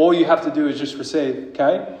moved. And all you have to do is just receive.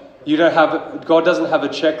 Okay? God doesn't have a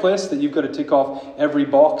checklist that you've got to tick off every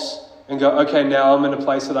box and go, okay, now I'm in a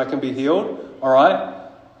place that I can be healed. All right?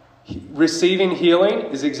 Receiving healing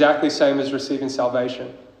is exactly the same as receiving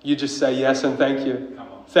salvation. You just say yes and thank you.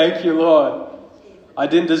 Thank you, Lord. I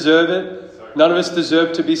didn't deserve it. None of us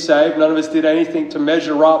deserve to be saved. None of us did anything to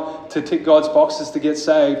measure up to tick God's boxes to get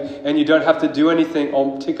saved. And you don't have to do anything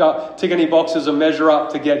or tick any boxes or measure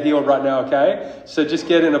up to get healed right now, okay? So just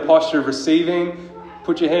get in a posture of receiving.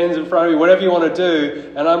 Put your hands in front of you, whatever you want to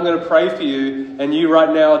do. And I'm going to pray for you. And you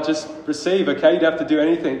right now just receive, okay? You don't have to do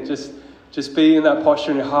anything. Just be in that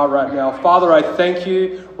posture in your heart right now. Father, I thank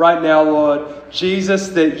you right now, Lord Jesus,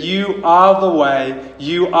 that you are the way,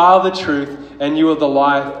 you are the truth, and you are the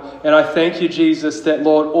life. And I thank you, Jesus, that,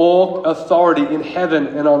 Lord, all authority in heaven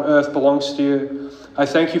and on earth belongs to you. I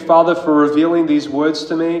thank you, Father, for revealing these words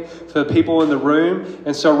to me, for the people in the room.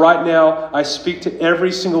 And so right now, I speak to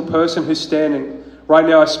every single person who's standing. Right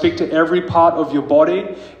now, I speak to every part of your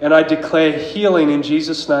body, and I declare healing in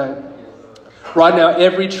Jesus' name. Right now,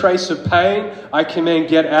 every trace of pain, I command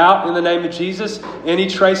get out in the name of Jesus. Any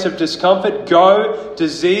trace of discomfort, go.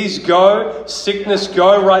 Disease, go. Sickness,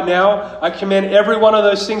 go right now. I command every one of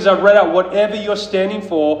those things I've read out, whatever you're standing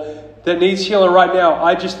for that needs healing right now,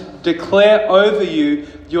 I just declare over you,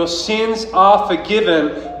 your sins are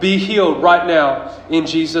forgiven. Be healed right now in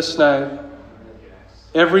Jesus' name.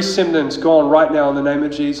 Every symptom's gone right now in the name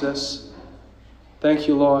of Jesus. Thank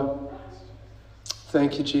you, Lord.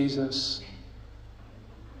 Thank you, Jesus.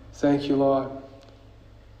 Thank you, Lord.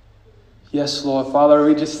 Yes, Lord. Father,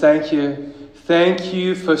 we just thank you. Thank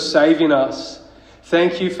you for saving us.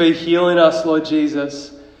 Thank you for healing us, Lord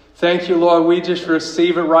Jesus. Thank you, Lord. We just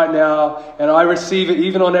receive it right now. And I receive it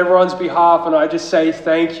even on everyone's behalf. And I just say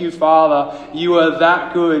thank you, Father. You are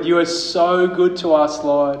that good. You are so good to us,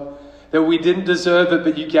 Lord, that we didn't deserve it,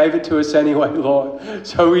 but you gave it to us anyway, Lord.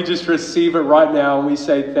 So we just receive it right now. And we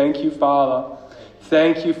say thank you, Father.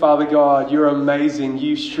 Thank you, Father God. You're amazing.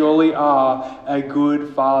 You surely are a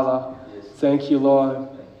good Father. Thank you, Lord.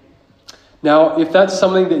 Now, if that's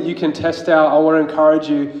something that you can test out, I want to encourage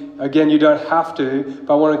you. Again, you don't have to,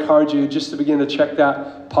 but I want to encourage you just to begin to check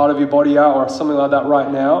that part of your body out or something like that right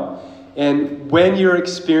now. And when you're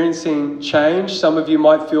experiencing change, some of you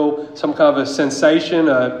might feel some kind of a sensation,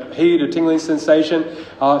 a heat, a tingling sensation.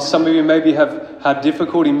 Some of you maybe have had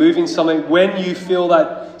difficulty moving something. When you feel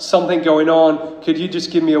that something going on, could you just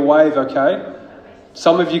give me a wave, okay?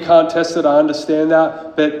 Some of you can't test it, I understand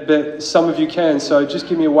that, but some of you can. So just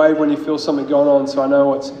give me a wave when you feel something going on so I know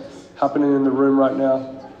what's happening in the room right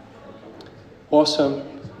now. Awesome.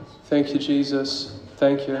 Thank you, Jesus.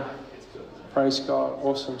 Thank you. Praise God.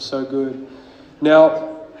 Awesome. So good.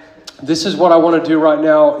 Now, this is what I want to do right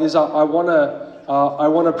now is I want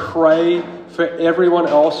to pray for everyone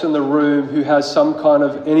else in the room who has some kind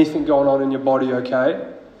of anything going on in your body, okay?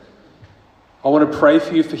 I want to pray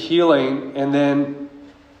for you for healing, and then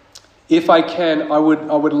if I can, I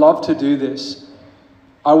would love to do this.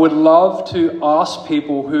 I would love to ask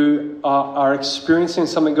people who are experiencing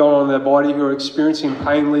something going on in their body, who are experiencing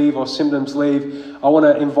pain leave or symptoms leave. I want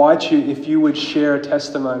to invite you if you would share a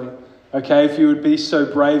testimony. Okay, if you would be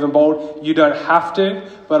so brave and bold. You don't have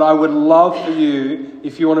to, but I would love for you,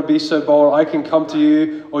 if you want to be so bold, I can come to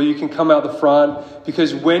you or you can come out the front.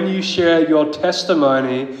 Because when you share your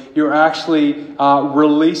testimony, you're actually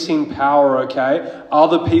releasing power, okay?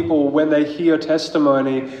 Other people, when they hear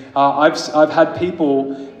testimony, I've had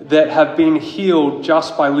people that have been healed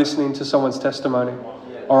just by listening to someone's testimony.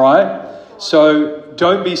 All right? So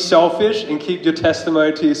don't be selfish and keep your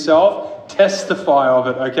testimony to yourself. Testify of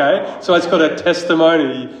it, okay? So it's called a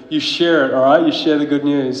testimony. You share it, all right? You share the good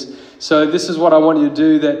news. So this is what I want you to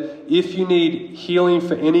do, that if you need healing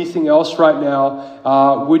for anything else right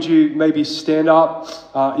now, would you maybe stand up?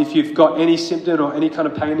 If you've got any symptom or any kind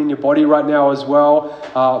of pain in your body right now as well,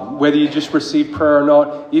 whether you just received prayer or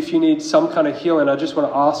not, if you need some kind of healing, I just want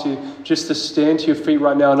to ask you just to stand to your feet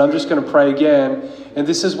right now, and I'm just going to pray again. And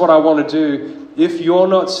this is what I want to do. If you're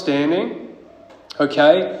not standing,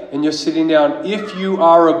 okay, and you're sitting down, if you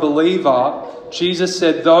are a believer, Jesus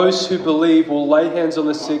said those who believe will lay hands on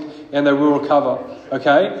the sick and they will recover,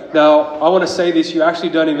 okay? Now, I want to say this, you actually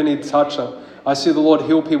don't even need to touch them. I see the Lord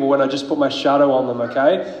heal people when I just put my shadow on them,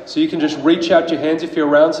 okay? So you can just reach out your hands if you're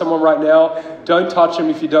around someone right now. Don't touch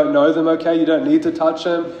them if you don't know them, okay? You don't need to touch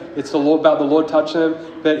them. It's about the Lord touching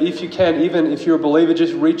them. But if you can, even if you're a believer,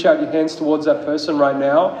 just reach out your hands towards that person right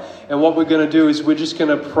now. And what we're going to do is we're just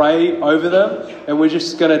going to pray over them. And we're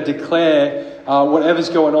just going to declare whatever's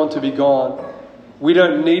going on to be gone. We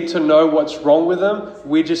don't need to know what's wrong with them.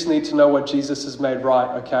 We just need to know what Jesus has made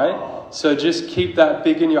right, okay? So just keep that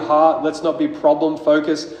big in your heart. Let's not be problem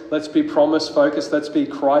focused. Let's be promise focused. Let's be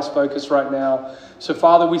Christ focused right now. So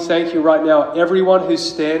Father, we thank you right now. Everyone who's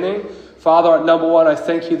standing, Father, at number one, I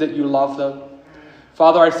thank you that you love them.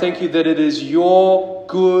 Father, I thank you that it is your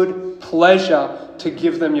good pleasure to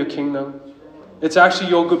give them your kingdom. It's actually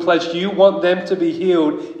your good pleasure. You want them to be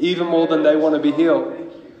healed even more than they want to be healed.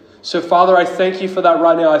 So, Father, I thank you for that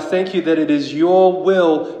right now. I thank you that it is your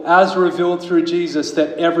will, as revealed through Jesus,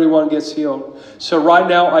 that everyone gets healed. So right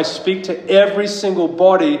now, I speak to every single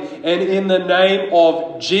body, and in the name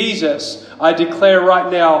of Jesus, I declare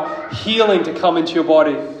right now healing to come into your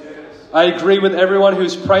body. I agree with everyone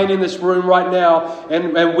who's praying in this room right now,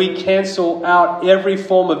 and we cancel out every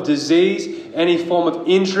form of disease, any form of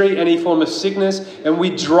injury, any form of sickness, and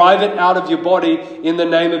we drive it out of your body in the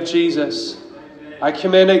name of Jesus. I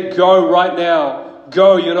command it, go right now.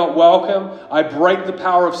 Go, you're not welcome. I break the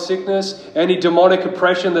power of sickness, any demonic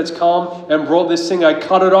oppression that's come and brought this thing. I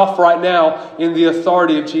cut it off right now in the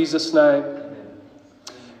authority of Jesus' name.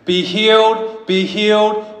 Be healed, be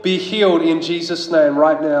healed, be healed in Jesus' name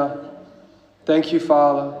right now. Thank you,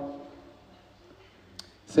 Father.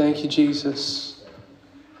 Thank you, Jesus.